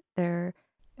and their,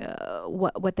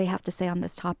 what they have to say on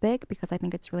this topic, because I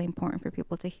think it's really important for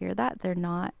people to hear that they're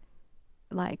not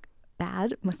like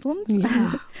bad Muslims.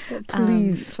 Yeah,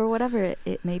 please. For whatever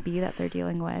it may be that they're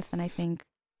dealing with. And I think,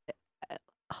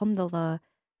 alhamdulillah,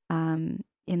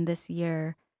 in this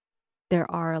year, there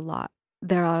are a lot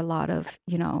of,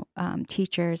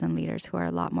 teachers and leaders who are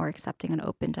a lot more accepting and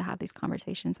open to have these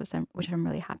conversations, which I'm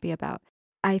really happy about.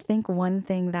 I think one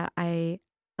thing that I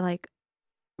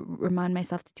remind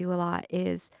myself to do a lot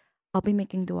is I'll be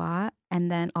making dua,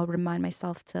 and then I'll remind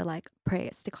myself to pray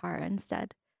istikhara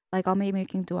instead. I'll be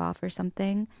making dua for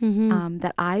something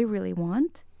that I really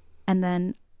want, and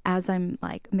then as I'm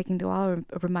making dua, I'll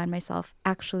remind myself,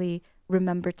 actually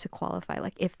remember to qualify,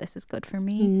 if this is good for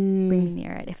me, bring me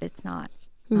near it. If it's not,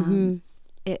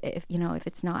 if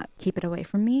it's not, keep it away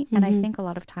from me. And I think a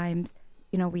lot of times,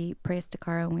 we pray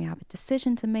istikhara when we have a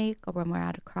decision to make or when we're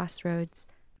at a crossroads.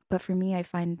 But for me, I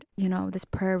find, this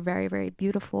prayer very, very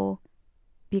beautiful,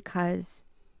 because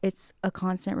it's a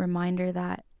constant reminder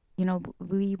that,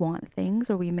 we want things,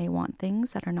 or we may want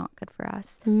things that are not good for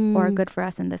us or are good for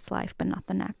us in this life, but not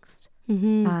the next.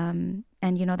 And,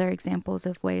 there are examples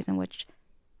of ways in which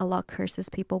Allah curses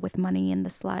people with money in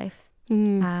this life,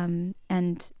 and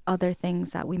other things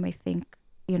that we may think,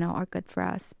 are good for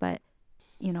us, but,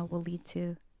 will lead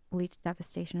to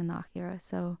devastation in the akhirah.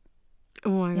 So, oh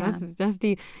my God, that's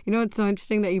deep. It's so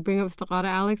interesting that you bring up istikhara,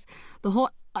 Alex. The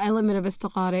whole element of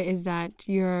istikhara is that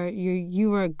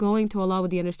you are going to Allah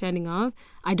with the understanding of,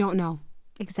 I don't know.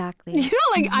 Exactly.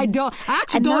 I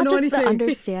actually don't know anything. Not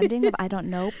just the understanding of I don't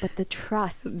know, but the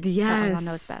trust that Allah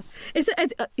knows best.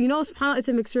 SubhanAllah, it's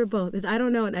a mixture of both. It's I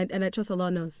don't know, and I trust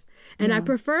Allah knows. And I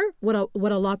prefer what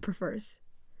Allah prefers.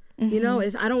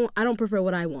 It's I don't prefer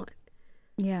what I want.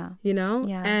 Yeah.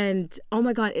 Yeah. And oh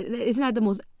my God, isn't that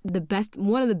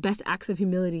one of the best acts of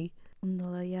humility?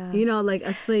 Yeah.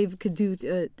 A slave could do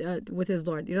with his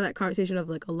Lord. That conversation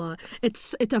of Allah.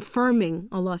 It's affirming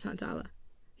Allah subhanahu wa ta'ala,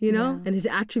 and his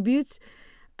attributes,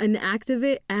 an act of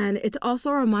it. And it's also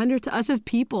a reminder to us as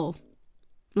people.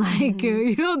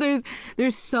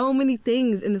 There's so many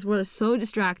things in this world that's so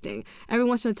distracting. Everyone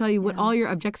wants to tell you what all your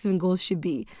objectives and goals should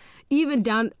be. Even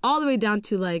all the way down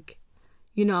to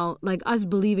us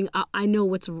believing I know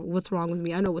what's wrong with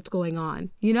me. I know what's going on,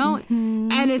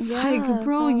 And it's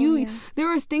bro, there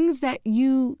are things that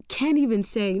you can't even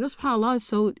say. SubhanAllah is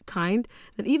so kind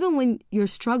that even when you're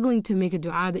struggling to make a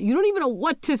dua that you don't even know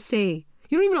what to say.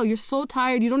 You don't even know. You're so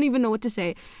tired. You don't even know what to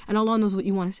say. And Allah knows what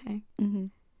you want to say.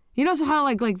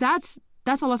 SubhanAllah,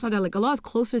 that's Allah subhanahu wa ta'ala. Allah is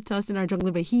closer to us in our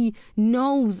juggler, but He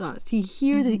knows us. He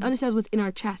hears it. He understands what's in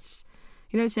our chests.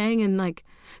 You know what I'm saying? And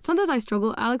sometimes I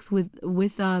struggle, Alex, with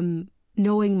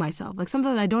knowing myself.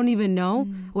 Sometimes I don't even know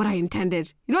what I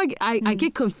intended. I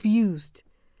get confused.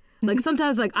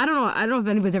 Sometimes I don't know if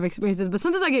anybody's ever experienced this, but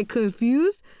sometimes I get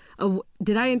confused of,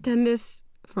 did I intend this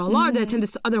for Allah or did I intend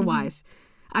this otherwise?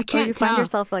 I can't or you tell. Find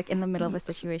yourself in the middle of a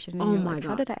situation and you're my God.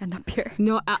 How did I end up here?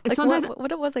 No, sometimes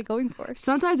what was I going for?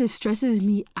 Sometimes it stresses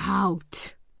me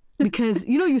out because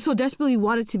you so desperately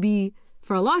want it to be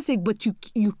for Allah's sake, but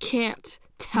you can't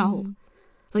tell.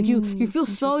 You feel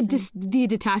so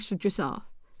detached with yourself,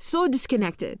 so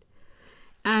disconnected,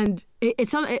 and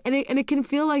it can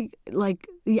feel like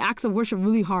the acts of worship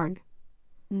really hard.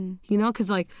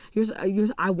 Because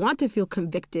I want to feel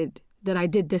convicted that I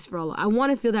did this for Allah. I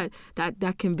want to feel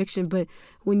that conviction, but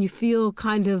when you feel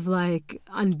kind of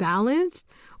unbalanced,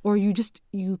 or you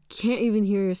can't even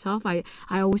hear yourself, I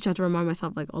always try to remind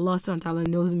myself Allah subhanahu wa ta'ala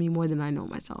knows me more than I know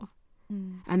myself.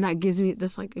 And that gives me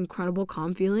this incredible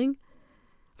calm feeling,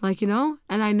 and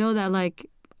I know that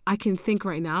I can think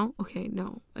right now, okay,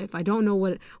 no, if I don't know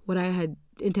what I had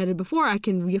intended before, I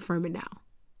can reaffirm it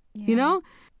now.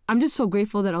 I'm just so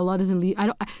grateful that Allah doesn't leave.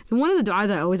 One of the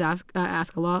du'as I always ask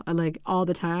Allah all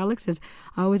the time, Alex, is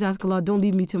I always ask Allah, don't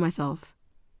leave me to myself.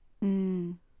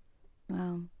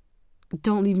 Wow.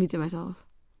 Don't leave me to myself.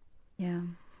 Yeah.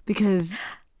 Because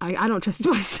I don't trust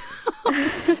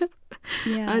myself.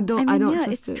 Yeah. I don't trust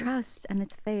it's it. Trust and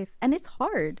it's faith and it's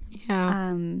hard.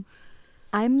 Yeah.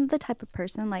 I'm the type of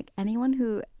person, like anyone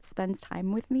who spends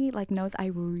time with me, like knows I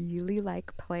really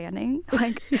like planning.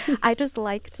 Like I just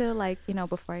like to like, you know,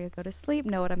 before I go to sleep,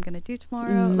 know what I'm going to do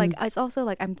tomorrow. Like it's also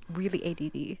like I'm really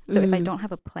ADD. So if I don't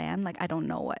have a plan, like I don't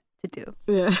know what to do.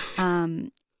 Yeah.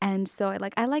 And so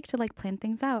I like to like plan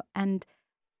things out. And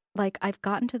like I've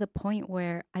gotten to the point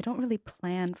where I don't really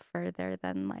plan further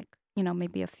than like, you know,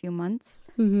 maybe a few months.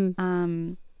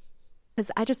 Because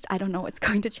I don't know what's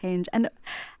going to change. And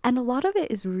a lot of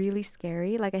it is really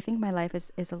scary. Like I think my life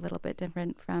is a little bit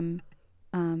different from,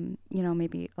 you know,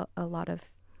 maybe a lot of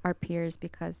our peers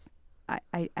because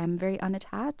I am very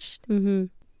unattached.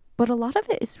 But a lot of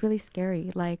it is really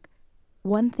scary. Like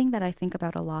one thing that I think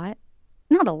about a lot,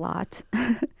 not a lot,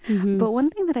 but one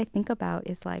thing that I think about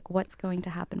is like what's going to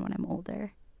happen when I'm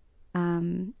older.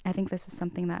 I think this is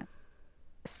something that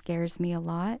scares me a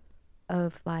lot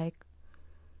of like,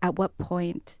 at what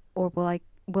point, or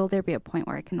will there be a point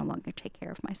where I can no longer take care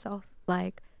of myself?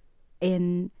 Like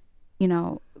in, you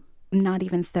know, not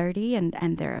even 30,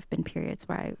 and there have been periods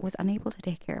where I was unable to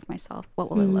take care of myself. What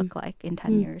will it look like in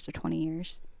 10 years or 20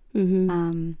 years?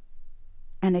 And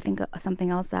I think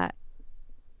something else that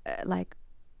like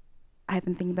I've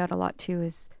been thinking about a lot too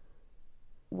is,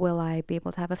 will I be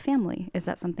able to have a family? Is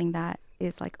that something that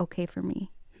is like okay for me?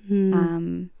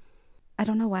 I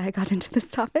don't know why I got into this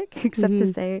topic, except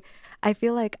to say, I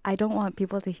feel like I don't want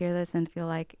people to hear this and feel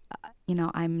like, you know,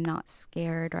 I'm not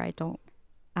scared or I don't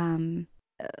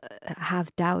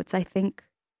have doubts. I think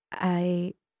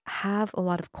I have a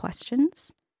lot of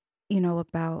questions, you know,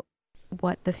 about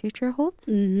what the future holds,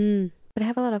 but I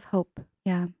have a lot of hope.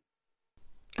 Yeah.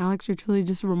 Alex, you're truly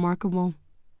just remarkable.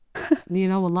 You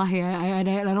know, wallahi, I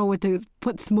don't know what to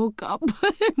put smoke up,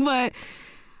 but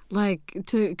like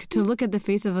to look at the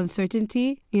face of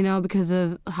uncertainty, you know, because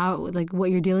of how, like what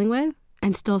you're dealing with,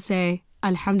 and still say,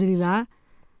 Alhamdulillah,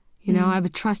 you know, I have a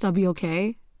trust I'll be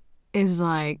okay, is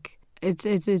like, it's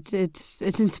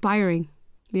inspiring,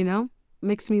 you know?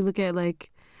 Makes me look at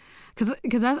like,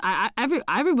 because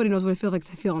everybody knows what it feels like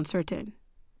to feel uncertain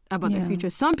about their future.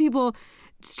 Some people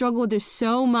struggle with this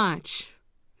so much,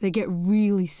 they get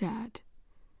really sad.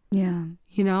 Yeah.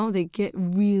 You know, they get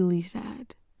really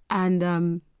sad. And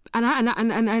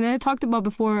I talked about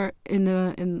before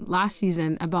in last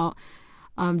season about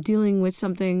dealing with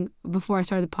something before I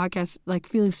started the podcast, like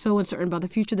feeling so uncertain about the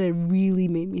future that it really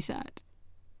made me sad.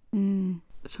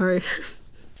 Sorry.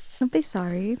 Don't be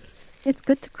sorry. It's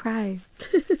good to cry.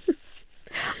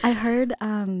 I heard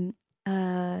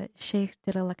Sheikh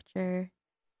did a lecture,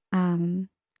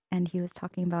 and he was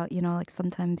talking about, you know, like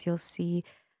sometimes you'll see,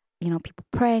 you know, people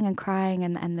praying and crying,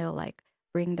 and they'll like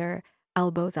bring their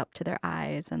elbows up to their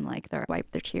eyes and like they'll wipe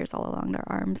their tears all along their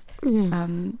arms.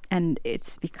 And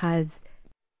it's because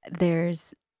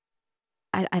there's,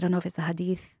 I don't know if it's a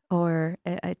hadith or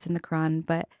it's in the Quran,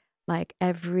 but like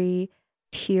every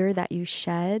tear that you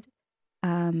shed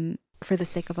for the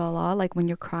sake of Allah, like when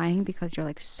you're crying because you're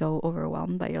like so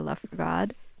overwhelmed by your love for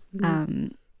God,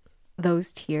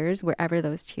 those tears, wherever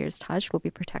those tears touch, will be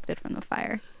protected from the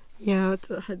fire. Yeah, it's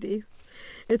a hadith.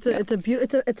 It's a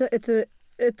beautiful.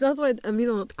 That's why, you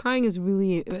know, crying is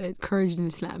really encouraged in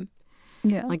Islam.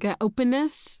 Yeah, like that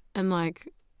openness and like,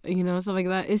 you know, stuff like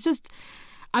that. It's just,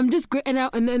 I'm just great,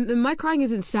 and my crying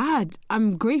isn't sad.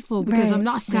 I'm grateful because I'm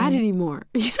not sad anymore.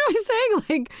 You know what I'm saying?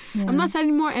 Like I'm not sad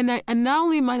anymore, and not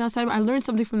only am I not sad, but I learned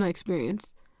something from that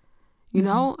experience. You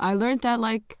know, I learned that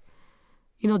like,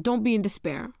 you know, don't be in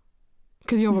despair,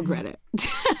 because you'll regret it.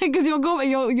 Because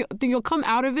you'll come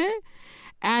out of it,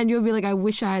 and you'll be like, I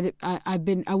wish I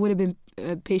would have been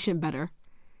patient better,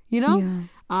 you know.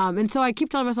 And so I keep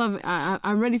telling myself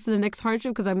I'm ready for the next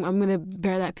hardship because I'm gonna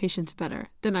bear that patience better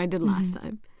than I did last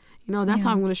time. You know, that's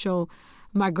how I'm gonna show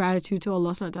my gratitude to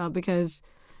Allah subhanahu wa ta'ala, because,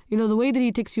 you know, the way that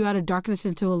He takes you out of darkness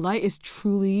into a light is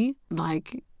truly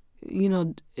like, you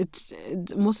know, it's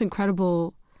the most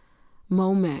incredible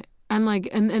moment. And like,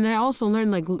 and I also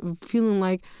learned like feeling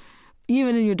like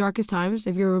even in your darkest times,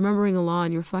 if you're remembering Allah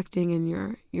and you're reflecting and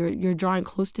you're drawing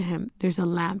close to Him, there's a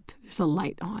lamp, there's a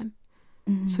light on.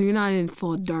 So you're not in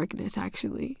full darkness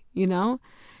actually, you know?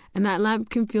 And that lamp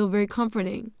can feel very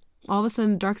comforting. All of a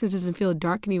sudden darkness doesn't feel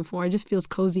dark anymore, it just feels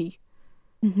cozy.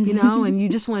 You know, and you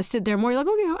just want to sit there more. You're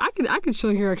like, okay, I can chill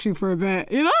here actually for a bit,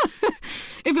 you know?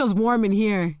 It feels warm in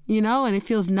here, you know, and it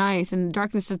feels nice, and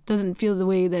darkness doesn't feel the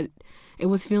way that it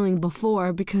was feeling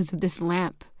before because of this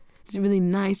lamp. It's a really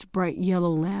nice, bright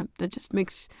yellow lamp that just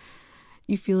makes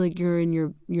you feel like you're in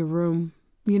your room,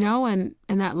 you know, and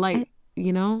that light,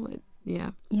 you know,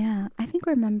 yeah. Yeah, I think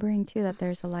remembering too that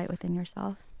there's a light within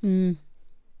yourself,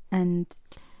 and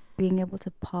being able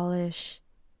to polish,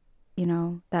 you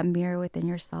know, that mirror within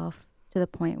yourself to the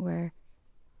point where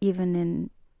even in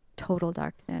total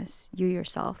darkness, you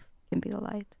yourself can be the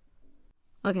light.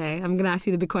 Okay, I'm going to ask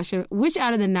you the big question. Which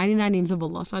out of the 99 names of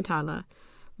Allah subhanahu wa ta'ala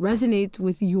resonates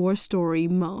with your story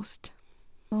most?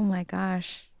 Oh my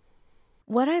gosh.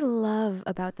 What I love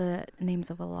about the names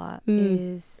of Allah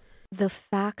is the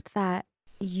fact that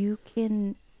you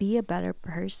can be a better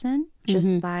person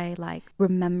just by like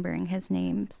remembering his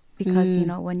names. Because, you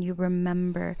know, when you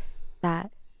remember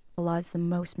that Allah is the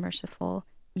most merciful,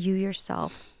 you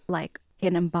yourself like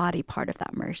can embody part of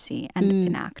that mercy and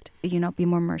can act, you know, be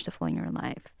more merciful in your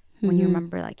life. When you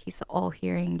remember like he's all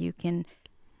hearing, you can,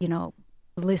 you know,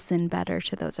 listen better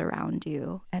to those around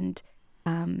you and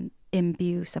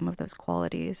imbue some of those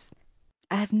qualities.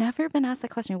 I have never been asked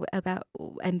that question about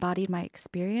embodied my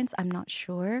experience. I'm not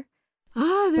sure.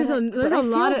 There's a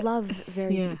lot of love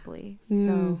very deeply.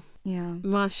 So yeah,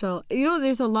 mashallah. You know,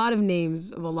 there's a lot of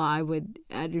names of Allah I would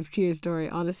add to your story.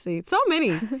 Honestly, so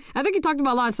many. I think you talked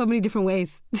about Allah in so many different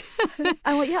ways.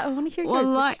 I want to hear yours.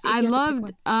 Well, I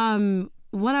loved.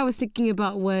 What I was thinking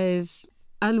about was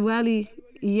Al-Wali.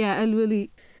 Yeah,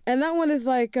 Al-Wali, and that one is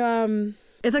like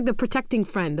it's like the protecting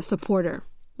friend, the supporter.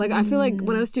 Like I feel like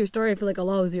when I listen to your story, I feel like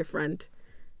Allah is your friend.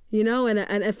 You know, and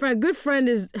a good friend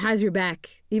has your back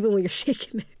even when you're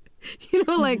shaking it. You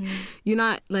know, like you're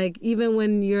not like even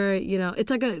when you're, you know,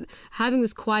 it's like having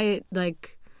this quiet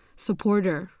like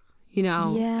supporter, you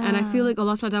know. Yeah. And I feel like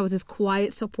Allah subhanahu wa ta'ala was this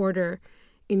quiet supporter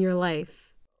in your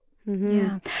life.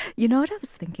 Yeah. You know what I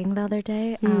was thinking the other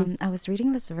day? I was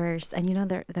reading this verse, and you know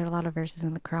there are a lot of verses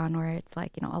in the Quran where it's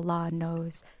like, you know, Allah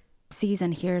knows, sees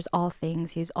and hears all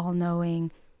things. He's all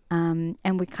knowing.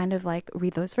 And we kind of like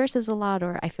read those verses a lot,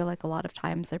 or I feel like a lot of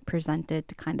times they're presented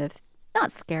to kind of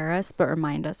not scare us, but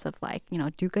remind us of like, you know,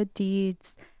 do good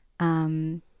deeds.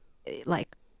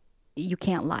 Like you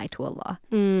can't lie to Allah.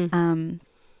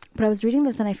 But I was reading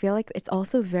this and I feel like it's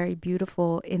also very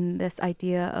beautiful in this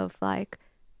idea of like,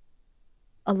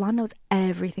 Allah knows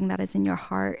everything that is in your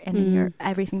heart and in your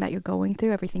everything that you're going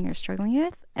through, everything you're struggling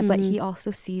with, but he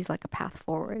also sees like a path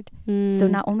forward. So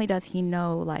not only does he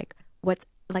know like what's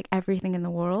like everything in the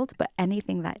world, but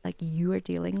anything that like you are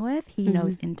dealing with, he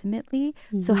knows intimately.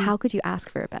 So how could you ask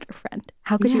for a better friend?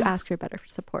 How could you ask for a better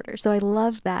supporter? So I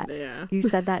love that you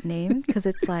said that name, because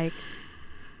it's like,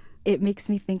 it makes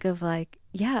me think of like,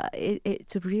 yeah,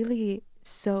 it's really,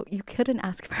 so you couldn't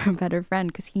ask for a better friend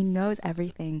because he knows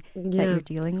everything that you're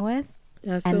dealing with.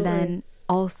 And then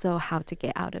also how to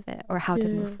get out of it or how to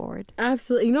move forward.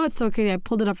 Absolutely. You know, it's so okay. I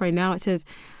pulled it up right now. It says,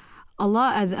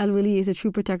 Allah as Al-Wali is a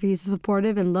true protector. He's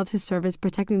supportive and loves his servants,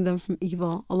 protecting them from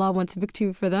evil. Allah wants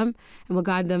victory for them and will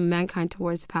guide them, mankind,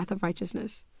 towards the path of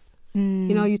righteousness. You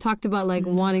know, you talked about like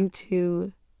wanting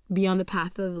to be on the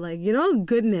path of like, you know,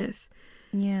 goodness.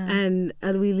 Yeah. And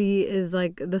Al-Wali is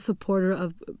like the supporter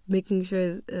of making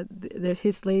sure that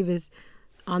his slave is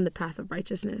on the path of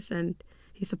righteousness, and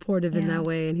he's supportive in that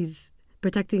way, and he's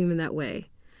protecting him in that way.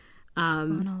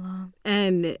 And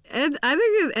I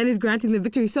think he's granting the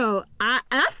victory. So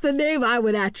that's the name I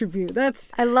would attribute.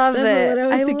 I love it. What I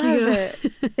was thinking love it.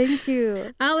 Thank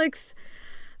you, Alex.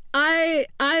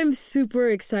 I'm super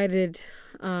excited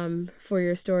for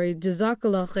your story.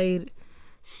 Jazakallah khair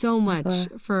so much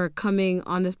for coming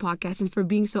on this podcast and for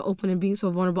being so open and being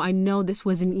so vulnerable. I know this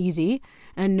wasn't easy,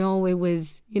 and I know it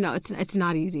was, you know, it's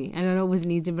not easy, and I know it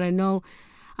wasn't easy, but I know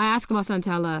I ask Allah subhanahu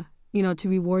wa ta'ala, you know, to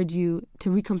reward you, to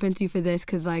recompense you for this,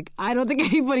 because like I don't think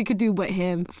anybody could do but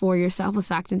him, for your selfless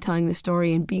act in telling the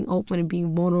story and being open and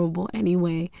being vulnerable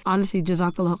anyway. Honestly,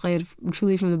 Jazakallah khair,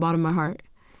 truly from the bottom of my heart.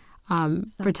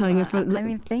 For telling it. I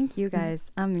mean, thank you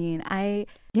guys. I mean,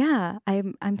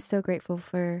 I'm so grateful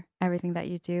for everything that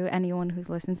you do. Anyone who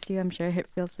listens to you, I'm sure it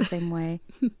feels the same way.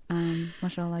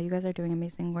 Mashallah, you guys are doing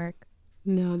amazing work.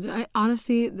 No,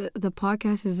 honestly, the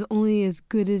podcast is only as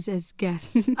good as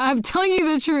guests. I'm telling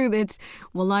you the truth. It's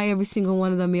wallahi, every single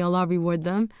one of them, may Allah reward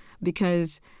them,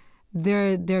 because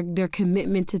their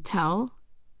commitment to tell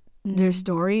their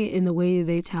story in the way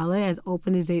they tell it, as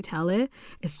open as they tell it,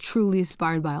 is truly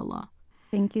inspired by Allah.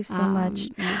 Thank you so much.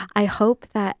 I hope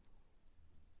that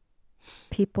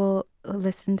people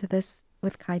listen to this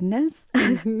with kindness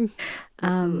and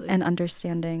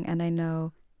understanding. And I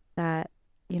know that,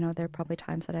 you know, there are probably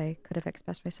times that I could have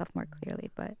expressed myself more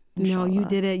clearly, but inshallah. No, you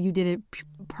did it. You did it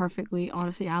perfectly,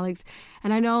 honestly, Alex.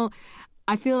 And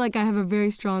I feel like I have a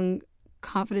very strong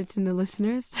confidence in the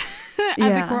listeners. Yeah,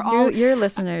 I think we're all your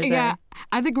listeners. Yeah,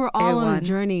 I think we're all on a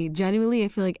journey. Genuinely, I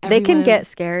feel like they can get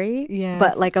scary,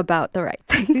 but like about the right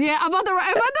things. Yeah, about the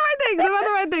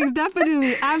right things.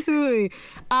 Definitely, absolutely.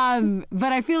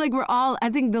 But I feel like we're all. I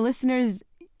think the listeners,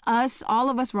 all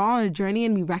of us, we're all on a journey,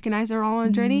 and we recognize we're all on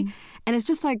a journey. And it's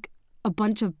just like a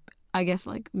bunch of, I guess,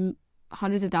 like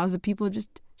hundreds of thousands of people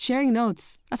just sharing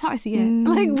notes. That's how I see it.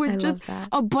 Like we're just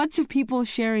a bunch of people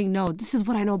sharing notes. This is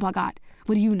what I know about God.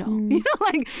 What do you know? You know,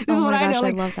 like this is what I know.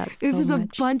 Like, I love that so this is much. a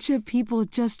bunch of people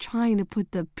just trying to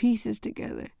put the pieces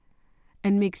together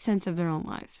and make sense of their own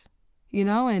lives. You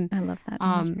know, and I love that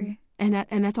imagery.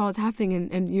 And that's all that's happening,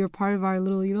 and you're part of our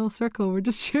little, you know, circle. We're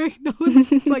just sharing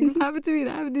notes. Like, this happened to me, that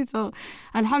happened to me. So,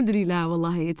 alhamdulillah,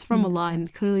 wallahi, it's from Allah,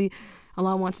 and clearly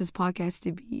Allah wants this podcast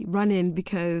to be running,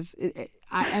 because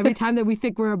every time that we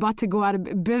think we're about to go out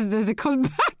of business, it comes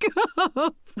back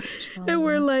up. And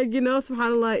we're like, you know,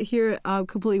 subhanAllah, here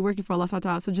completely working for Allah subhanahu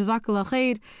wa ta'ala. So,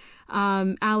 jazakallah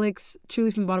khair, Alex, truly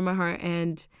from the bottom of my heart.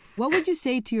 And what would you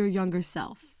say to your younger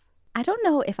self? I don't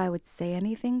know if I would say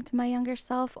anything to my younger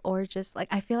self, or just like,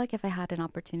 I feel like if I had an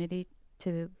opportunity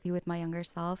to be with my younger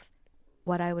self,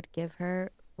 what I would give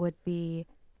her would be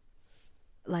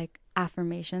like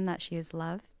affirmation that she is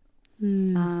loved.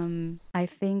 I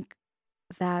think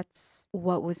that's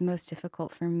what was most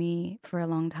difficult for me for a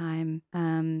long time.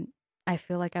 I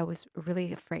feel like I was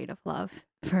really afraid of love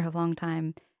for a long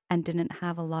time and didn't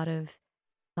have a lot of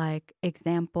like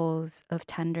examples of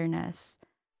tenderness,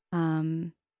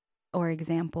 or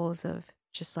examples of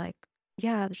just like,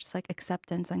 just like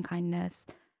acceptance and kindness.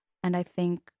 And I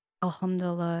think,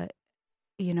 alhamdulillah,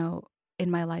 you know,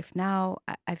 in my life now,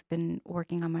 I've been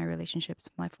working on my relationships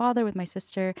with my father, with my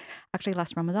sister. Actually,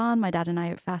 last Ramadan, my dad and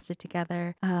I fasted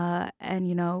together. And,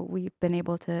 you know, we've been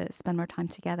able to spend more time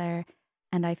together.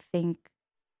 And I think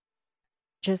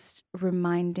just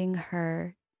reminding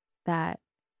her that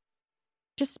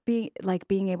just being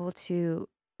able to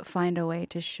find a way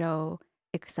to show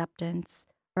acceptance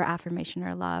or affirmation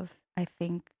or love. I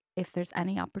think if there's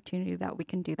any opportunity that we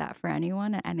can do that for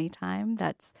anyone at any time,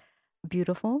 that's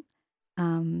beautiful.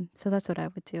 So that's what I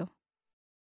would do.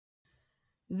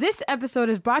 This episode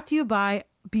is brought to you by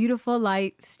Beautiful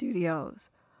Light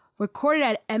Studios, recorded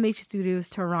at MH Studios,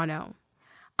 Toronto.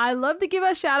 I love to give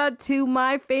a shout out to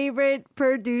my favorite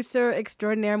producer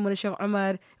extraordinaire, Munashir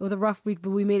Ahmad. It was a rough week,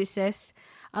 but we made it, sis.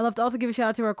 I love to also give a shout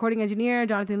out to our recording engineer,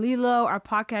 Jonathan Lilo, our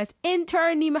podcast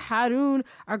intern, Nima Haroon,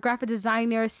 our graphic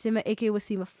designer, Sima aka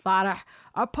Wasima Farah,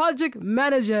 our project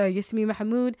manager, Yasmin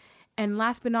Mahmoud, and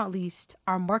last but not least,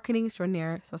 our marketing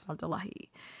extraordinaire, Sosan Abdullahi.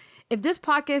 If this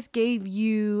podcast gave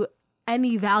you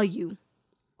any value,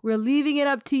 we're leaving it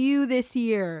up to you this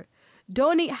year.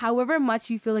 Donate however much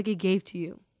you feel like it gave to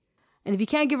you. And if you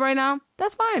can't give right now,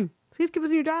 that's fine. Please give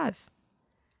us your jazz.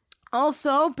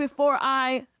 Also, before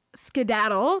I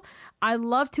skedaddle, I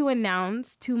love to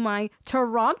announce to my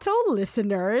Toronto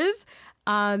listeners,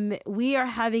 we are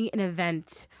having an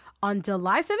event on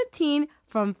July 17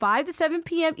 from 5 to 7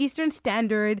 p.m. Eastern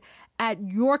Standard at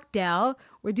Yorkdale.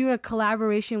 We're doing a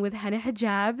collaboration with Henna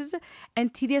Hijabs,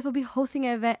 and TDS will be hosting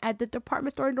an event at the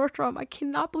department store in Nordstrom. I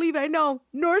cannot believe it. I know.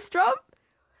 Nordstrom?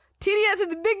 TDS is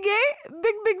the big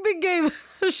game, big game,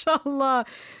 inshallah.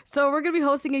 So we're going to be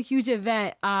hosting a huge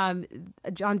event on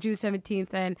June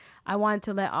 17th, and I wanted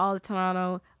to let all the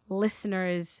Toronto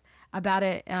listeners about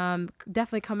it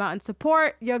definitely come out and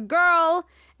support your girl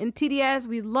in TDS.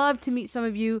 We'd love to meet some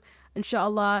of you,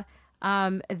 inshallah,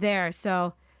 there.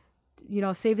 So, you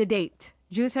know, save the date.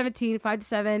 June 17th, 5 to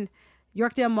 7,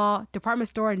 Yorkdale Mall, department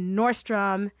store,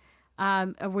 Nordstrom.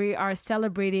 We are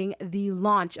celebrating the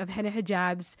launch of Henna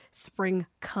Hijab's spring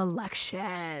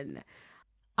collection.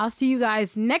 I'll see you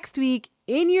guys next week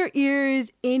in your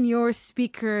ears, in your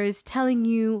speakers, telling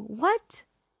you what?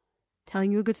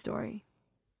 Telling you a good story.